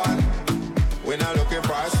my one. We're not looking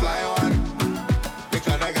for a sly one.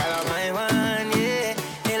 Because I got a my one, yeah.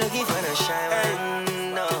 They're looking for the shy one.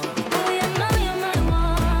 No. Oh, you know you're my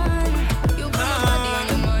one. You got my body on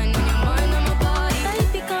your mind, on your mind, on my body.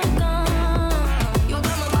 Life become gone. You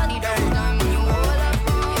got my body down, down, you hold up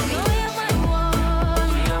on. You know you're my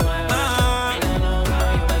one. You're my one.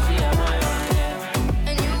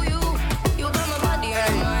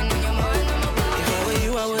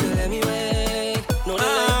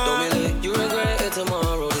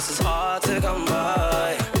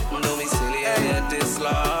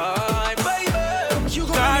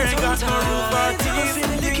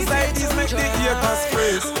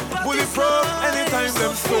 Bulletproof anytime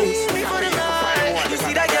them so. You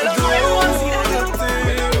see that yellow light.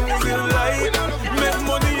 Make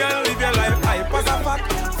money and live your life. I pass a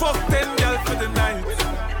fact. Fuck 10 girls for the night.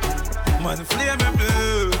 Man, flame me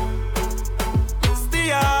blue.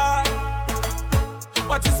 Stay up.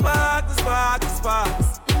 Watch the spark, the spark, the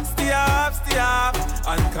sparks. Stay up,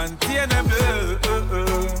 and contain them blue.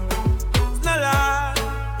 It's not lie.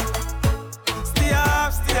 Stay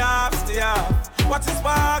up. Watch the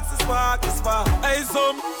spark, the spark. Hey,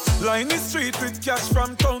 some line the street with cash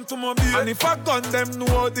from town to mobile. And if I gun them,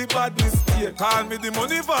 know the badness here. Call me the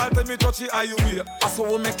money vault and me touch it how you wear. I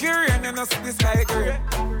saw we make it rain and I see the sky gray.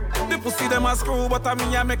 The pussy them a screw, but I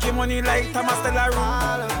mean I make you money like Thomas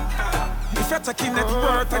Stellaroom. If you're checking net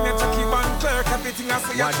worth and you're checking bank clerk, everything I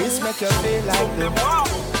say what this make you feel like though?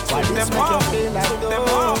 What this make you feel like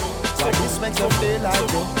though? What this make you feel like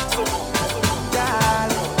though?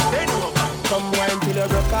 Come wine till you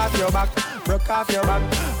broke off your back, broke off your back,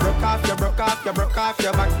 broke off your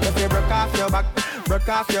back. If you broke off your back, broke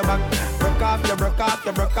off your back, broke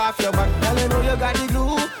off your back. Girl, you know you got the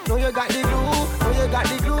glue, know you got the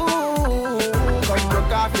glue. Come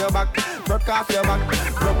broke off your back, broke off your back,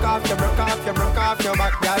 broke off your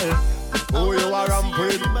back, girl. Who you are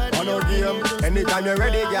rampant on a game? Anytime you're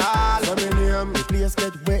ready, girl. So me name, the place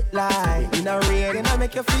get wet like in a rain, and I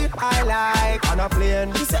make you feel high like on a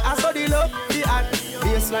plane. She say I saw the love, the art,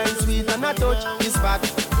 baseline sweet and I touch the spot.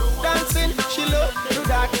 Dancing, she love do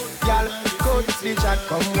that, girl. Go to the chat,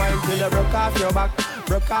 come wine till you broke off your back,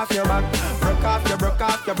 broke off your back. If you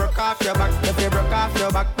broke off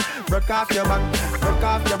your back, broke off your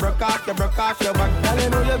back. Girl, you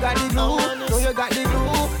know you got the glue,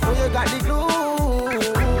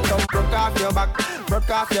 Come broke off your back, broke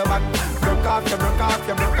off your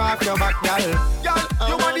back, girl.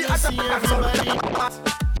 You want the attack.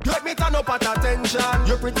 Let me turn up at attention.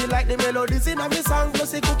 You're pretty like the melodies in a me song. Plus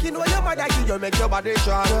the cooking where your mother give you make your body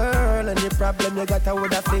strong. Girl, any problem you got, I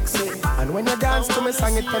woulda fix it. And when you dance to me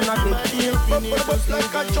song, it turn a big deal. But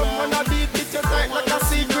like a jump on a beat, it you tight like a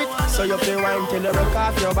secret. So you feel wine till you broke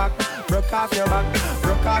off your back, broke off your back. If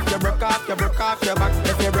you broke off your back, broke off your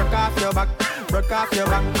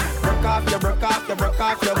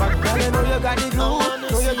back. Girl, you know you got the glue,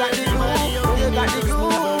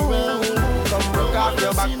 Come broke off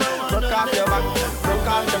your back, broke off your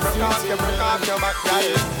back,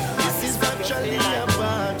 girl. This is actually a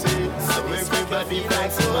party, so everybody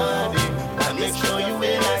likes somebody. And make sure you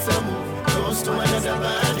wear some move, close to another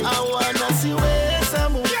body. I wanna see you wear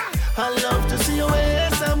some move. I love to see you wear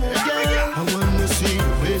some move, girl. I wanna see you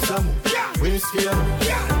wear some move, wear some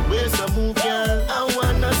move, girl. I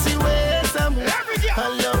wanna see you wear some move. I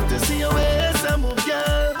love to see you wear some move,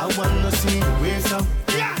 girl. I wanna see you wear some.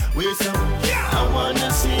 I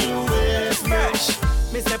wanna see you wear fresh.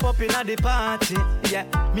 Me step up in at the party, yeah.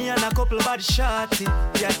 Me and a couple body shorty,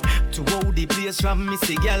 yeah. To hold the place from me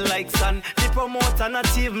see girl like sun. The promoter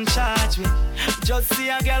not even charge me. Just see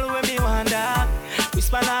a girl when me want her.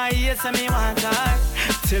 Whisper her ears and me want her.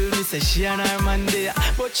 Tell me say she and her man there,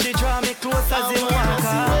 but she draw me close as him walk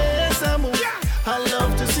her. I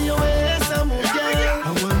love to see your waist a move, girl.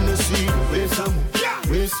 I wanna see your waist a move,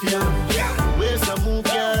 waist girl, waist a move,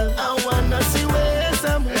 girl. I wanna see waist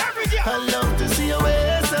a move. I love to see your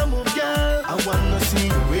waist a move, girl. I wanna see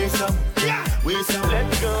your waist a move, waist a move.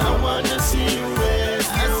 Let's go. I wanna see your waist.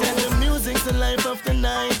 I said the music's the life of the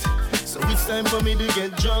night, so it's time for me to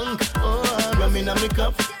get drunk. Oh, I'm rubbing on my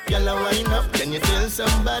cup, girl, I wind up. Can you tell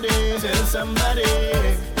somebody that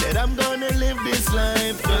I'm gonna live this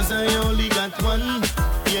life, cause I only got one,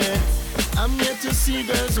 yeah. I'm here to see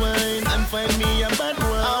girls wine and find me a bad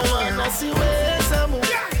one. I wanna see waist a move.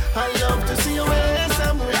 I love to see your waist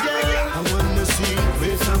a move, girl. I wanna see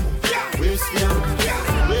waist a move, waist girl,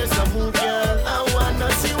 waist a move, girl. I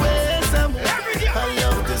wanna see waist a move. I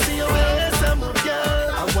love to see your waist a move,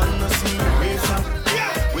 girl. I wanna see waist a move,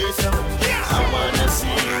 waist a move. I wanna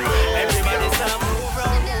see waist. Everybody stop move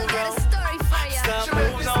round, stop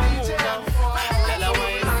move down, move down.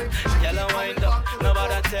 Yellow wind up,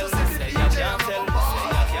 nobody tell me, say you can't tell me, say you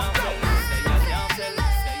can't tell me, say you can't tell me,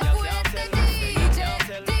 say you can't tell me, say you can't tell me, say you can't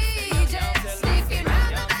tell me, sneaking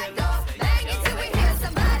round the back door, banging till we hear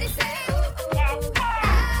somebody say, ooh, ooh, ooh. I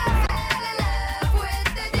fell in love with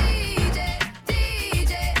the DJ,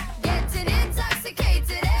 getting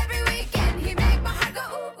intoxicated every weekend. He make my heart go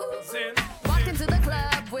ooh, ooh. Walked into the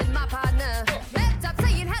club with my partner, met up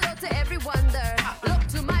saying hello to everyone there. Look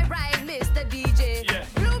to my right, Mr. DJ.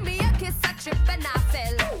 Blew me a kiss, I tripped and I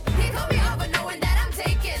fell. He told me over knowing that I'm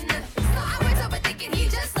taken. So I went over thinking he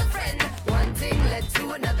just a friend. One thing led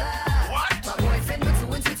to another. My boyfriend put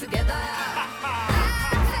two and two together. I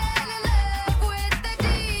fell in love with the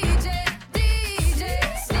DJ,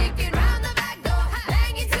 sneaking round the back door,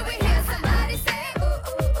 banging till we hear somebody say ooh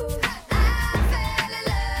ooh ooh. I fell in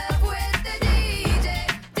love with the DJ,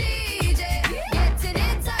 getting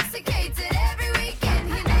intoxicated every weekend.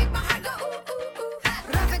 He make my heart go ooh ooh ooh.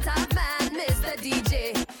 Rough and tough man, Mr. DJ.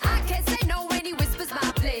 I can't say no when he whispers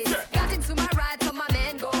my place. Got into my ride, so my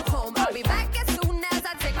man go home. I'll be back as soon as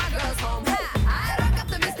I take my girls home. I rock up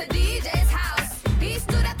to Mr. DJ's house. He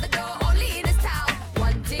stood at the door only in his towel.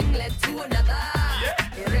 One thing led to another.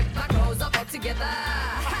 He ripped my clothes off altogether. I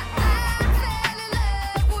fell in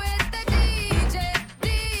love with the DJ,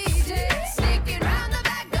 sneaking round the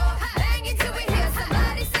back door, banging till we hear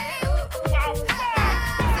somebody say ooh ooh. I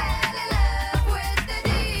fell in love with the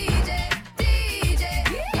DJ,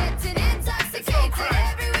 getting intoxicated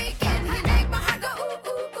every weekend. He make my heart go ooh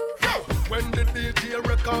ooh ooh. When the DJ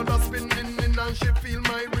record a spinning in and she feel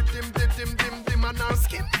my rhythm, dim on her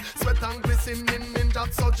skin. Sweat and glistening in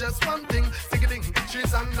that so just one thing. Sing-a-ding,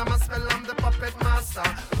 she's under my spell, I'm the puppet master.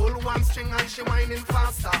 Pull one string and she whining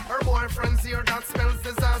faster. Her boyfriend's here, that spells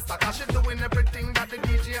disaster. Cause she doing everything that the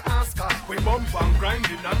DJ ask her. We bump and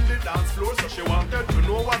grinding on the dance floor, so she wanted to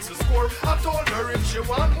know what's the score. I told her if she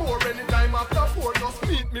want more, anytime after 4, just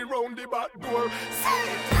meet me round the back door.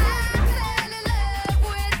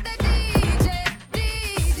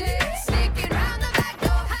 Sneaking round the back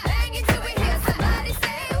door, banging till we hear somebody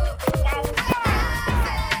say ooh ooh. I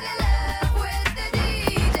fell in love with the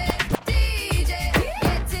DJ,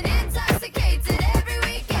 getting intoxicated every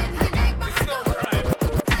weekend. He make my heart go ooh ooh.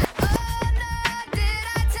 Oh no, did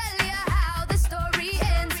I tell you how the story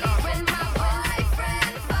ends? When my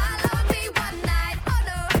boyfriend followed me one night. Oh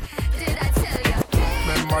no, did I tell you?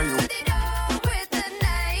 Came to the door with a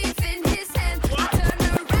knife in his hand. I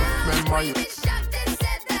turned around, really shocked and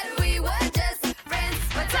said that we were just friends.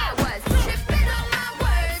 But I was tripping on my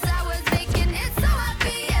words, I was making it so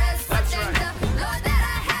obvious. But thank the Lord that I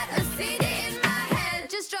had a CD in my hand.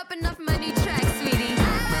 Just dropping off money track, sweetie. I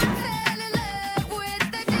fell in love with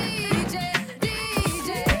the DJ,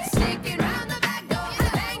 sneaking round the back door,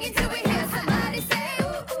 banging till we hear somebody say ooh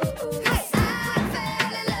ooh ooh. I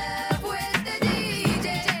fell in love with the DJ,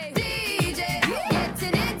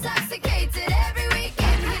 getting intoxicated every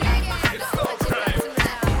weekend. He make my heart go what you got some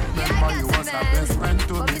now. Yeah, I got some man.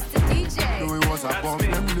 For Mr. DJ. No, it was above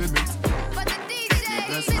them limits. For the DJ,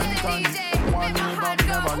 Mr. DJ. One Make my neighbor heart go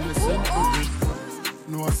never listen to it.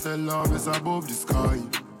 No, I say love is above the sky.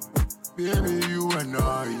 Baby, you and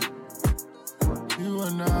I.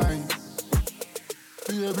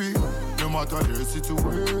 Baby, no matter the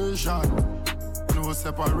situation, no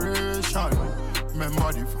separation.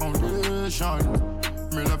 Remember the foundation.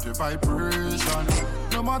 Me love the vibration.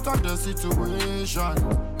 No matter the situation,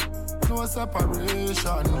 no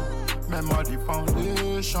separation. Remember the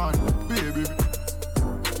foundation, baby.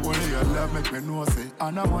 Only your love make me know say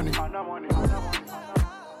Anna money.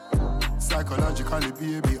 Psychologically,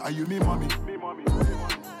 baby, are you me mommy?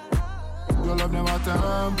 Your love never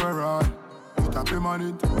temporary. You tap him on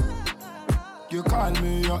it. You call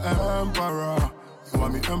me your emperor. You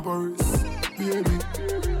want me empress, baby.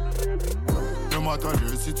 No matter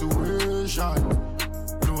the situation,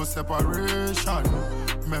 no separation.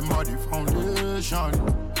 Remember the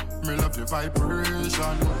foundation. Me love the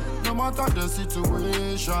vibration. No matter the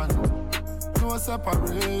situation, no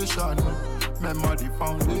separation. Remember the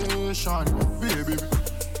foundation, baby.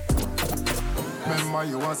 Remember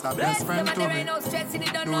you was a best friend to me.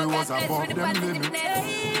 No, it was above them limits.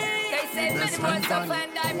 Best friend to me.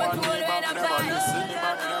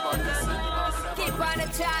 Keep on the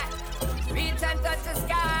chat. Reach and touch the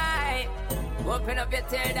sky. Open up your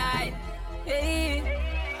third eye. Hey.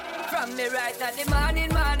 From me right at the morning.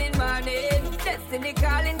 Destiny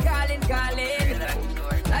calling.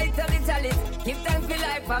 Light up the talent. Give thanks for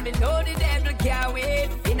life and me know the devil can't wait.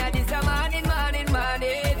 Inna this a morning.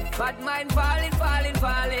 Bad mind falling.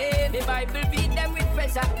 The Bible beat them with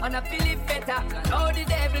pressure and I feel it better. Know the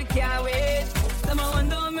devil can't wait. Them I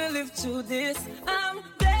wonder how me live through this. I'm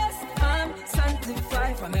blessed, I'm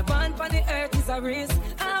sanctified. From me born on the earth is a risk.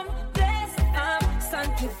 I'm blessed, I'm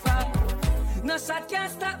sanctified. No shot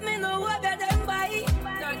can't stop me, no other than by.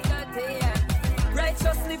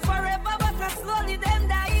 Righteously forever, but slowly them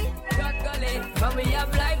die. But we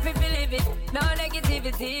have life if we live it. No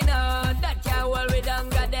negativity, no. That can't hold me down.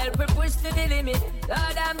 God help me push to the limit.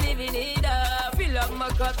 Lord, I'm living it up. Fill up my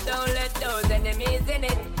cup, don't let those enemies in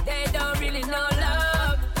it. They don't really know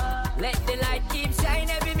love. Let the light keep shine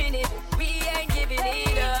every minute. We ain't giving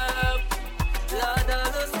it up. Lord,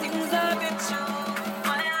 all those things are good true.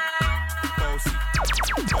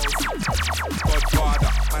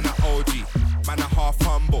 Godfather, man a OG, man a half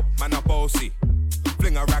humble, man a bossy.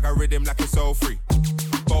 Fling a rag a rhythm like it's all free.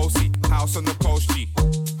 Bossy, house on the coast G.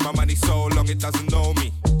 My money so long it doesn't know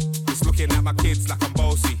me. It's looking at my kids like I'm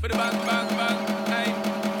bossy.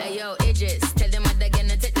 Hey yo, Idris, tell them what they're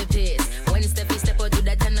gonna take the piss. When step out, do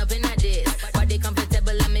that turn up in a dish. Body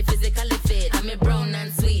comfortable, I'm physically fit. I'm brown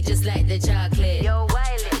and sweet, just like the chocolate. Yo,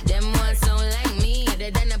 Wiley, them ones sound like me.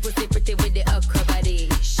 Other than a pussy pretty with the okra body.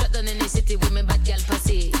 Shut down in the city with me bad girl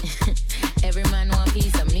pussy. Every man want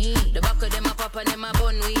piece of me. The back of them a pop and them a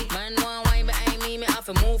bun weed. Man want wine behind me have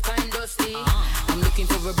to move kind dusty. I'm looking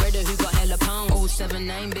for a brother who got hella pound.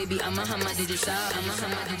 079 baby, I'm a hammer did it I'm a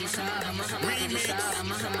hammer did it I'm a hammer did it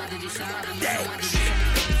I'm a hammer did it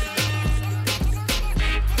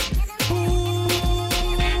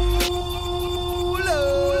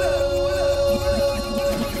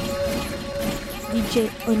DJ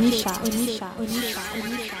Onisha.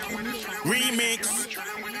 Remix.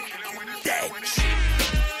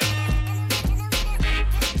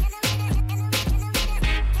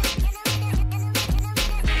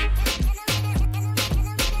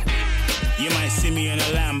 You might see me in a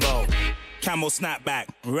Lambo, Camel snapback,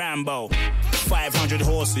 Rambo, 500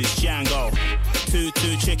 horses, Django, 2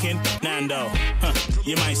 chicken, Nando.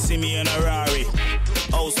 You might see me in a Rari,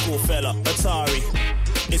 old school fella, Atari.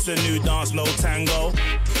 It's a new dance, no tango.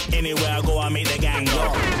 Anywhere I go, I make the gang go.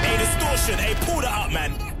 Hey, distortion, hey, pull that up,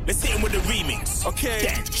 man. Let's hit him with the remix. Okay,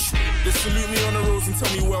 just salute me on the roads and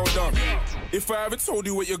tell me well done. If I ever told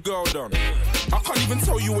you what your girl done, I can't even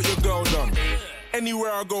tell you what your girl done.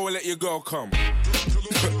 Anywhere I go, I let your girl come.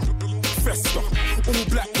 Festa, all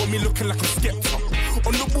black got me looking like I'm Skepta.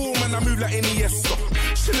 On the ball, man, I move like Iniesta.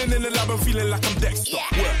 Chilling in the lab and feeling like I'm Dexter.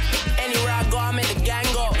 Yeah. Anywhere I go, I make the gang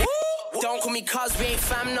go. Don't call me cuz we ain't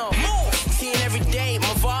fam, no. Seeing every day,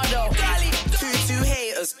 Movado. 2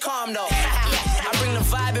 haters, calm though. I bring the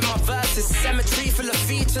vibe in my verses. Cemetery full of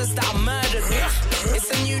features that I murdered. It's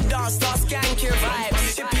a new dance, start skank your vibe.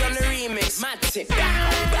 Chippy on the remix, mad tip.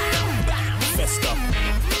 Festa.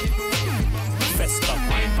 Festa.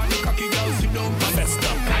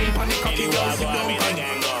 Festa. Anywhere I go, I make the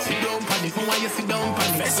gang go. Why you sit down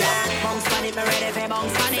pan it? Bounce pan it, me ready for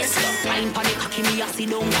bounce pan it. Climb pan it, cocky me a sit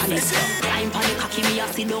down pan it. Climb pan it, cocky me a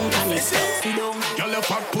sit down pan it. Sit down. Girl, your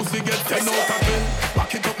fat pussy get 10 out of 10.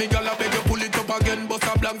 Back it up, me girl, I beg you pull it up again. Bust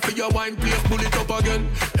a blank for your wine, please pull it up again.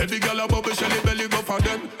 Every girl a bubble, shelly belly go for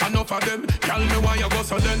them. Enough of them. Tell me why you go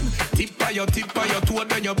so then. Tip by your toe,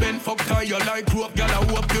 then you bend. Fuck tie you like rope, girl, I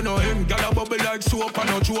hope you know him. Girl, a bubble like soap, and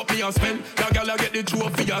no choke me a spend. That girl, I get the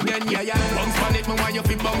trophy again, yeah. Bounce pan it, me why you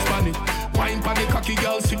fi bounce pan it. Wine pan the cocky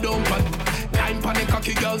girl, sit down pan it. Climb pan the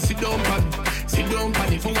cocky girl, sit down pan it. Sit down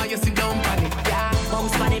pan it, for why you sit down pan it. Yeah,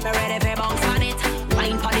 bounce pan it, me ready for bounce pan it.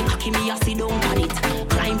 Wine pan the cocky, me a sit down pan it.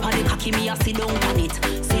 Climb pan the cocky, me a sit down pan it.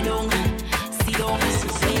 Sit down.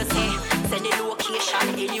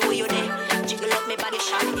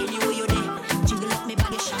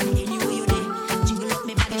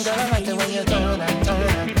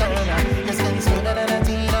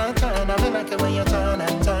 turn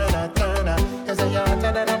and turn and turn her. You say you're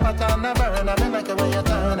hotter than a pot on a burner. Me like it when you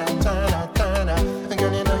turn and turn and turn her.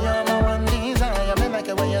 Girl, you know you're my one desire. Me like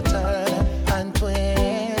it when you turn and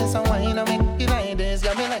twist and wine and make it like this.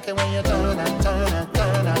 Yeah, me like it when you turn and turn and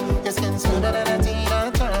turn her. Your skin smoother than a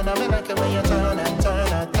Tina Turner. Me like it when you turn and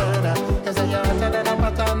turn and turn her. You say you're hotter than a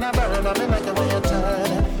pot on a burner. Me like it when you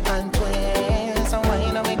turn and twist and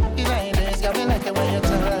wine and make it like this. Yeah, me like it when you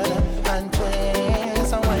turn and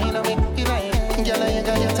twist and wine and make it like this. Girl, you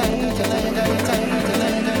got your time. Girl, you got your time. Girl,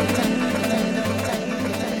 you got your time.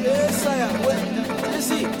 Yes, I am. Well, you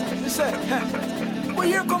see, you say, well,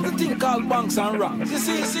 here comes the thing called bunks and rocks. You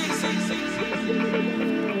see.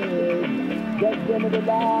 Just give me the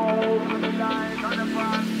light.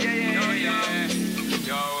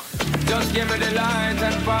 Just give me the light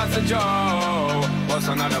and pass the joe. What's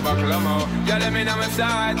another buckle of more? Yeah, let me know my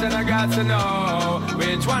sights and I got to know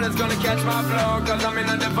which one is gonna catch my flow. Cause I'm in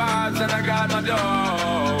the vibes and I got my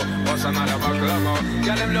dough. What's another buckle of more?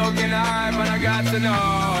 Yeah, them looking high but I got to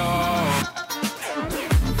know.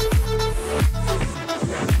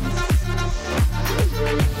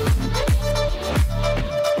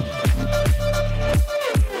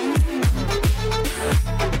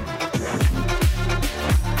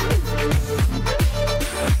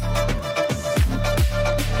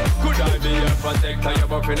 Protector, you're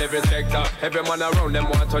buffing every sector. Every man around them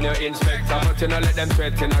want on your inspector. But you know let them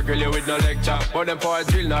threaten, I grill you with no lecture. But them for a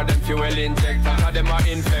drill, now them fuel injector. Now them are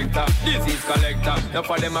infector, disease collector. Now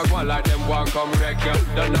for them a go like them want come wreck you.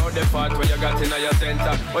 Don't know the part where you got in your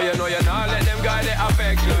center. But you know you not let them guys they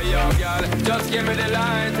affect you, yo girl. Just give me the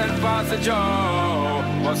light and pass the joe.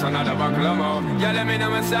 What's another buckle of more? Yeah, let me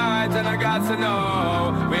know my sights and I got to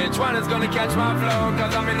know which one is gonna catch my flow.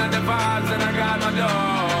 Cause I'm in the vibes and I got my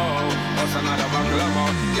dough. What's another buckle of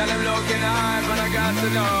more? Yeah, them looking high, but I got to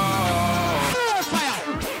know.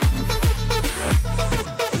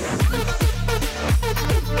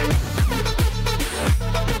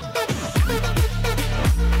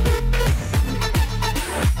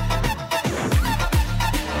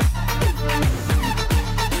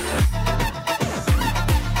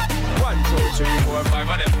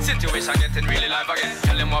 Situation getting really live again.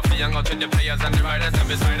 Tell them what young out with the players and the riders and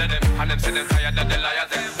beside of them. And them say them tired of the liars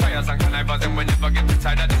them. Fires and connivers them when never get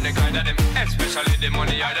inside of them. They kind of them, especially the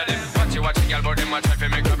money out of them. Watch the girl but them a try to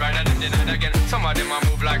make a ride of them. Denied again. Some of them a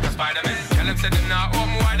move like a Spider-Man. Tell them say them not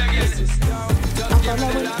home wide again.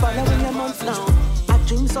 I'm following your months now. I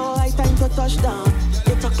dream so high, time to touch down.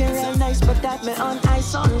 You're talking real nice but that me on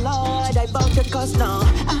ice on Lord. I bout your cuss now.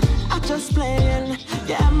 I just playing.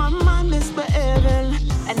 Yeah, my mind misbehaving.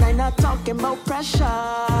 And I'm not talking about pressure.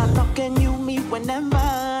 Talking you, me,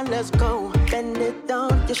 whenever. Let's go. Bend it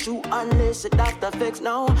down. Your shoe unless it off the fix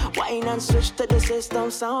now. Wine and switch to the system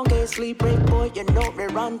sound. Can't sleep, break, boy, you know me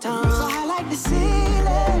run town. So I like the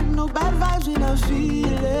ceiling. No bad vibes, we don't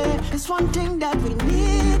feel it. It's one thing that we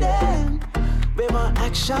needin'. We want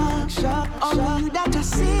action. Only you that I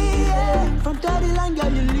see it. From dirty line,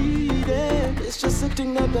 girl, you lead it. It's just a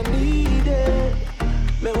thing that I need it.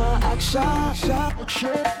 Me want action.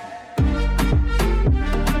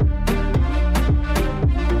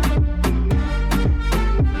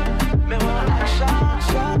 Me want action.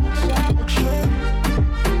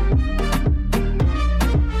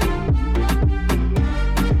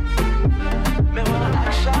 Me want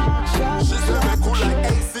action. She say me cool like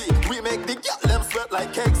AC. We make the girl them sweat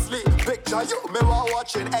like cake sleep. Picture you, me while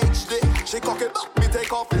watching HD. She cock it up, me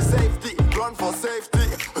take off the safety. Run for safety.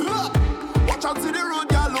 Watch out, see the road,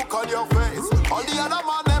 girl, look on your face. All the other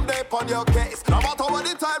man, them they on your case. No matter what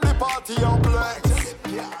the time, the party your place.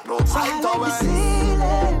 No time to waste.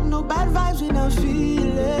 No bad vibes, we don't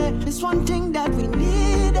feel it. It's one thing that we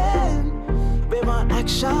need it. We want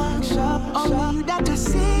action. Only you that I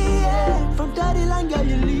see it. From dirty line, girl,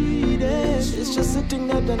 you lead it. It's just a thing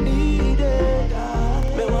that I need it.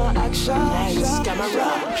 We want action. Nice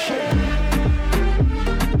camera.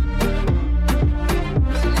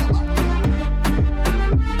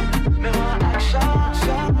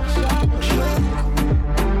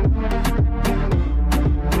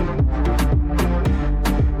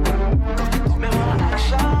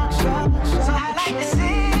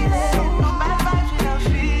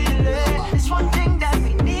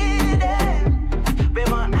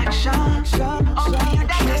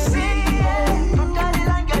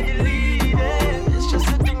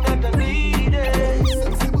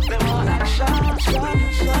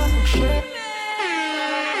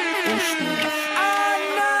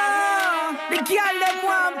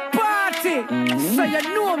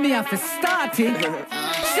 For starting,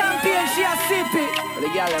 champion she a sip it.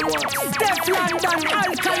 Steph London,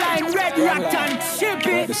 alkaline, red rat and chip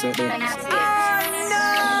it. Oh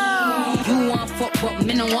You want fuck, but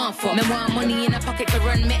me no want fuck. Me want money in a pocket to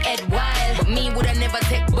run me head wild. But me woulda never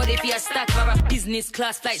take body for a stock or a business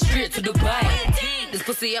class flight straight to Dubai. This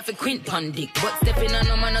pussy have a quint pon dick, but stepping on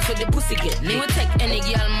no man so the pussy get. Me would take any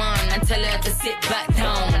girl man and tell her to sit back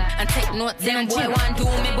down and take notes. Them boy want do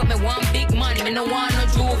me, but me want big man. Me no want no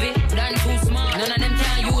juvie, done too smart. None of them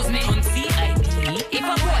can use me. On CID, if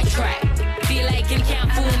a boy try, feel like him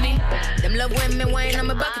can't fool me. Them love when me wine on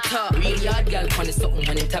my back it up. Real yard girl funny something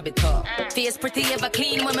when him tab it up. Face pretty ever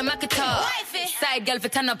clean when me mack it up. Side girl for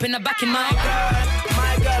turn up in the back in my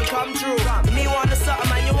girl come true. Me want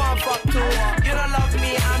something and you want fuck too. You don't love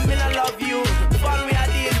me and me don't love you. Fun we I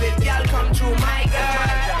deal with, girl come true. My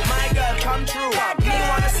girl come true. Me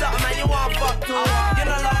want something and you want fuck too. You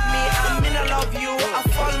don't love me and me don't love you. A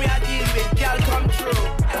fun we I deal with, girl come true.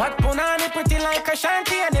 Fat punani pretty like a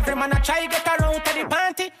shanty, and every man a try get around to the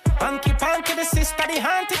panty. Panky, the sister, the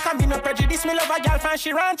auntie. Come in no prejudice, me love a girl fan,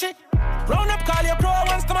 she raunchy. Round up, call your pro,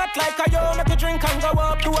 once come out like a yo. Make a drink and go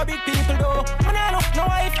up to a big people though. Man, I look no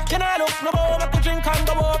wife, you know look no more. Make a drink and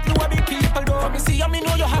go up to a big people though. Let me see you, me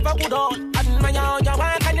know you have a good on. Admire you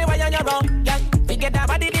want and you want you wrong. Yeah, we get that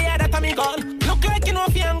body there, that time me gone. Look like you know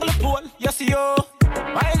if you angle the pole. You see you,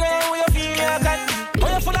 my girl, where you feel you got. Oh,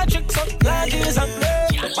 you full of tricks up, like this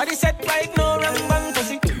and body set right now, run bang,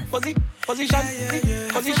 position, position,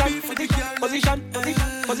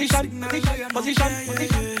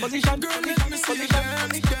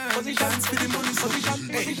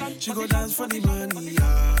 she go dance for the money,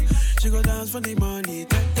 yeah. She go dance for the money,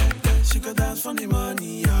 she go dance for the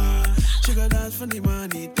money, yeah. She go dance for the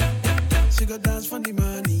money, she go dance for the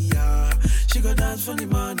money, yeah. She go dance for the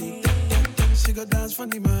money, she go dance for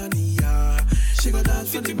the money, yeah. She go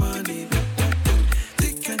dance for the money.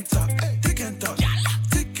 Tick and talk, tick and talk,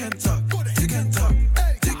 tick and talk, tick and talk,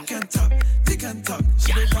 tick and talk, tick and talk.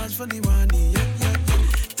 She go dance for the money, yeah.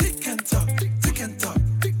 Tick and talk, tick and talk,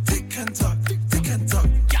 tick and talk, tick and talk,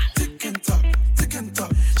 tick and talk, tick and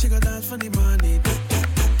talk. She go dance for the money.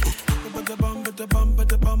 But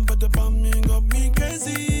the bum, you got me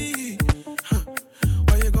crazy.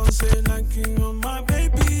 Why you gon' say knocking on my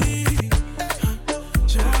baby?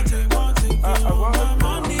 She want take my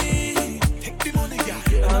money. Take the money, yeah.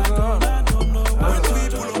 I don't know. When we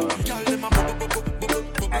pull up, girl, them a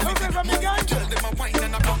everything from me, girl, them a wine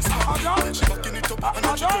and a bounce. She fucking it up and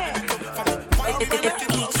she turning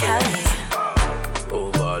it up.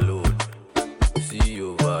 Overload, see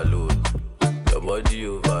overload, your body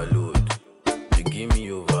overload. You give me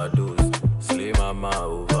overdose, slay mama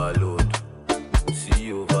overload.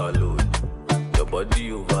 See overload, your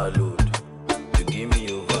body overload. You give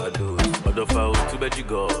me overdose. Other foul too bad you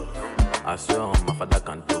go. I swear on my father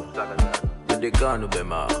can't do. When they can't be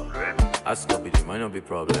my ask up it might not be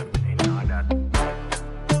problem.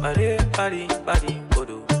 Body, bodo, body,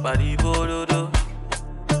 bodo. Body,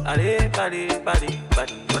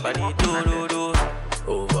 do.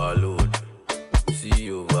 Overload,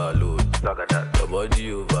 see overload. Your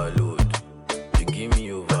body overload. You give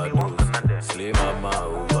me overdose. Slay mama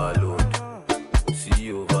overload.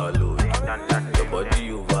 See overload. Your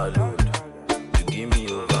body overload. You give me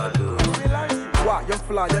overdose. Wow, young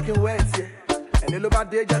fly, you can wait, yeah. And a little bit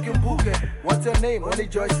there, you can book it. What's your name? Only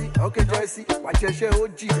Joycey. Okay, Joycey. Watch your share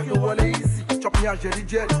OG. You want it easy. Chop me out, jelly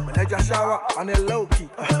jelly. When I just shower, on a low key.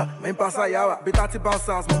 Main pass a yawa. Bitati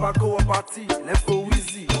bouncers, mama go up party. Let's go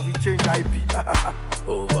easy. We change IP.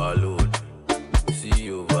 Overload. See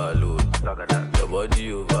overload. Your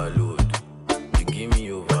body overload. You give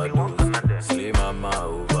me overdose. Slay mama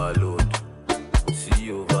overload.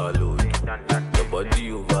 See overload. Your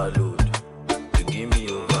body overload. You give me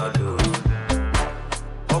overdose.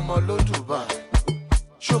 Ọmọ ló Dubai,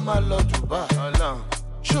 ṣó máa lọ Dubai,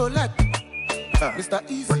 ṣó let Mr.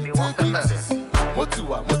 Easy take it easy. Mo ti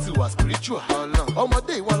wà spiritual,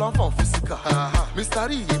 ọmọdé ìwọ lọ fọn physical. Mr.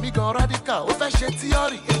 Rí èmi gan radical, ó fẹ́ ṣe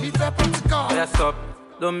theory, èmi fẹ́ practical. Oya stop,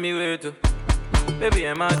 don't me wait o, baby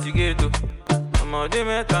ẹ̀ máa ti gé to. Ọmọdé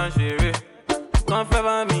mẹ́ta ń ṣeré, kàn fẹ́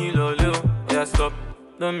bá mi lọlé o. Oya stop,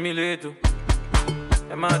 don't me late o,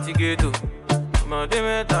 ẹ̀ máa ti gé to. Ọmọdé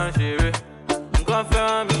mẹ́ta ń ṣeré.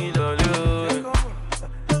 Confirm me, lolo.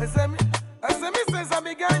 I say me, since I'm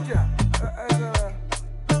a ganja.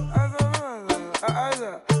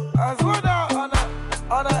 As well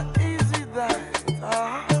on a easy diet.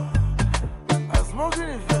 I'm smoking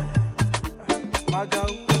it.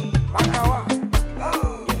 Magawa.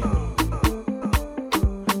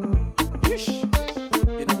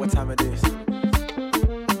 You know what time it is?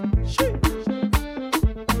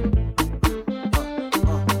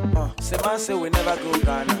 Man say we never go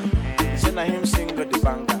Ghana. Say na him sing the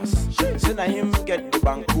bangers. Say na him get the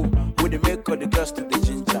banku. With the make of the girls to the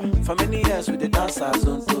ginger. For many years with the dancers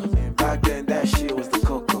on tour. Back then that shit was the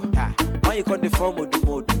cocoa. When you come the form of the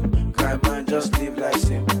mode, grind man just live like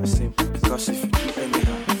simple. Because if you do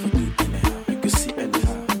anyhow, you can see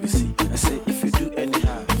anyhow, you see. I say if you do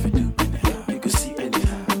anyhow, you can see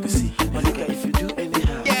anyhow, you can see. Monica, if you do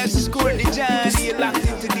anyhow. Yes, it's Courtney Johnny, you're locked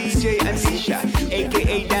into DJ Anisha,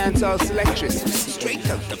 aka Dancehall Selectress. Straight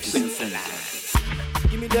up the Cincinnati.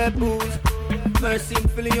 Give me that booze, mercy, I'm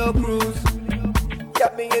feeling your cruise.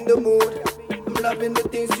 Got me in the mood, I'm loving the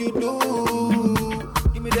things you do.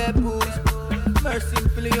 Give me that booze, mercy, I'm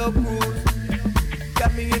feeling your cruise.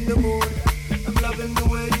 Got me in the mood, I'm loving the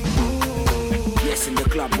way you move. Yes, in the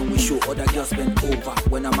club when we show other girls bend over.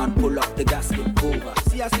 When a man pull up the gas get over.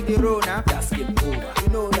 See I see the road now, gas get over. You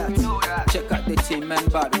know that. Check out the team, man,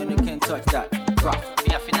 bad when you can't touch that. Rough,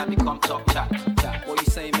 me I finna become top chat. What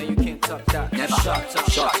you say, man, you can't touch that. Never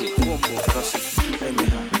shot it, one more. Cause if you do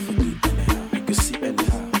anyhow, you can see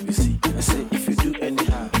anyhow, you see. I say if you do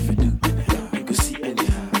anyhow, you can see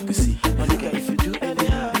anyhow, you can see. Monica, if you do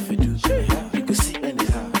anyhow, you can see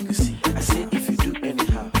anyhow, you can see. I say if you do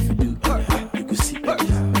anyhow, you can see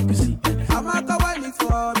anyhow, you can see. I'm out the wine is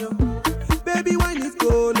for you, baby wine is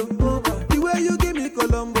Colo. The way you give me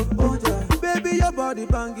Colombo, baby your body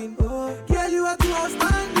banging. Yeah, you are too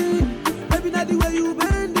outstanding. Baby, not the way you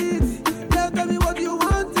bend it. Tell me what you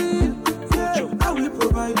wanting. Yeah, I will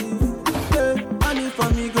provide it. Yeah, I need for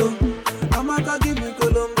me go. Amaka give me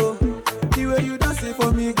Colombo. The way you dance it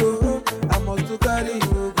for me go. I must to carry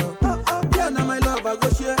you go. Yeah, now my love I go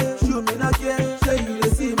share. Show me not care. Show you they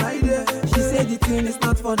see my day. She said the thing is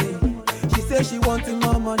not funny. She said she wanting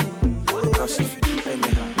more money. Cause if you do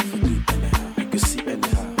anyhow, you can see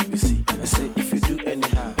anyhow, you see. I say if you do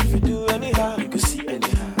anyhow, you can see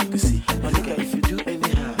anyhow, you can see. Monica, if you do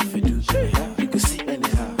anyhow, you can see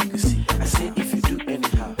anyhow, you can see. I say if you do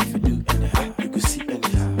anyhow, you can see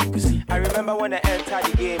anyhow, you can see. I remember when I entered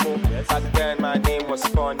the game, back then my name was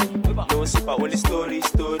funny. No super, only story.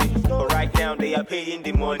 But right now they are paying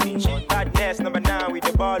the money. Badness number 9 with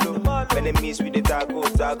the ball. Enemies with the taco.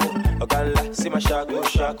 Ogala, see my shaku.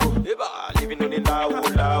 Living on the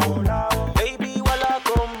lao. Baby, wala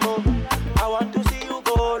combo. I want to see you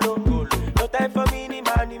go low. No time for me, ni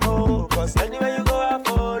money more. Cause anywhere you go, I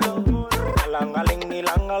follow.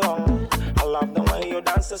 Alang-aling-ilang-along. I love the way you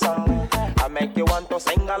dance the song. I make you want to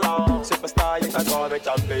sing along. Superstar, you can call me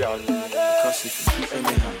champion. Cause if you do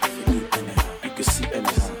anyhow, you can see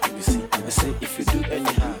anyhow, you can see. I say if you do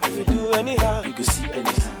anyhow, you can see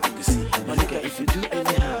anyhow, you can see. Monica, if you do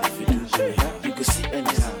anyhow, you can see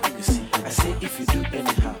anyhow, you can see. I say if you do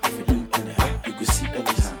anyhow, you can see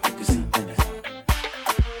anyhow, you can see anyhow.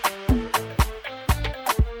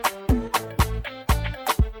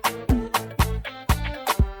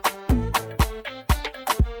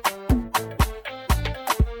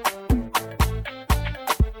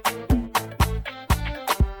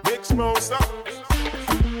 Big Smoke, stop.